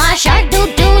 Grandma shark, do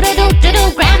do do do do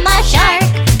do. Grandma shark.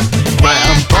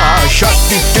 Grandpa shark,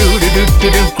 do do do do do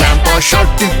do. Grandpa shark,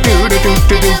 do do do do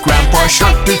do do. Grandpa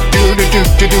shark, do do do do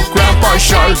do do. Grandpa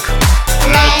shark.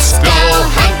 Let's go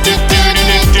hunt, do do do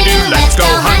do do do. Let's go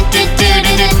hunt, do do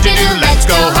do do do do. Let's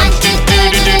go hunt, do do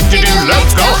do do do do.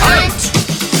 Let's go hunt.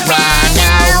 Run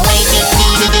away, do do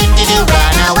do do do do.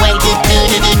 Run away, do do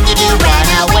do do do do. Run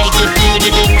away, do do do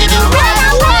do do do. Run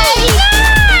away.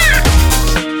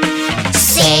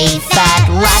 Safe at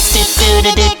last, do do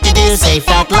do do do do. Safe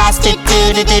at last, do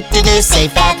do do do do do.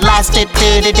 Safe at last, do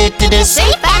do do do do do.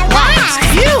 Safe at last.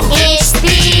 It's the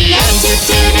end, do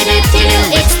do do do do do.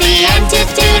 It's the end, do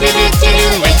do do do do do.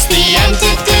 It's the end, do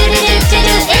do do do do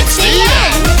do. It's the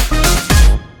end.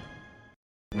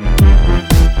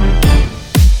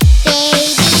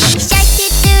 Baby shark, do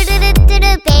do do do do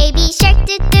do. Baby shark,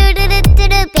 do do do do do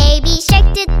do. Baby shark,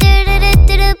 do do do.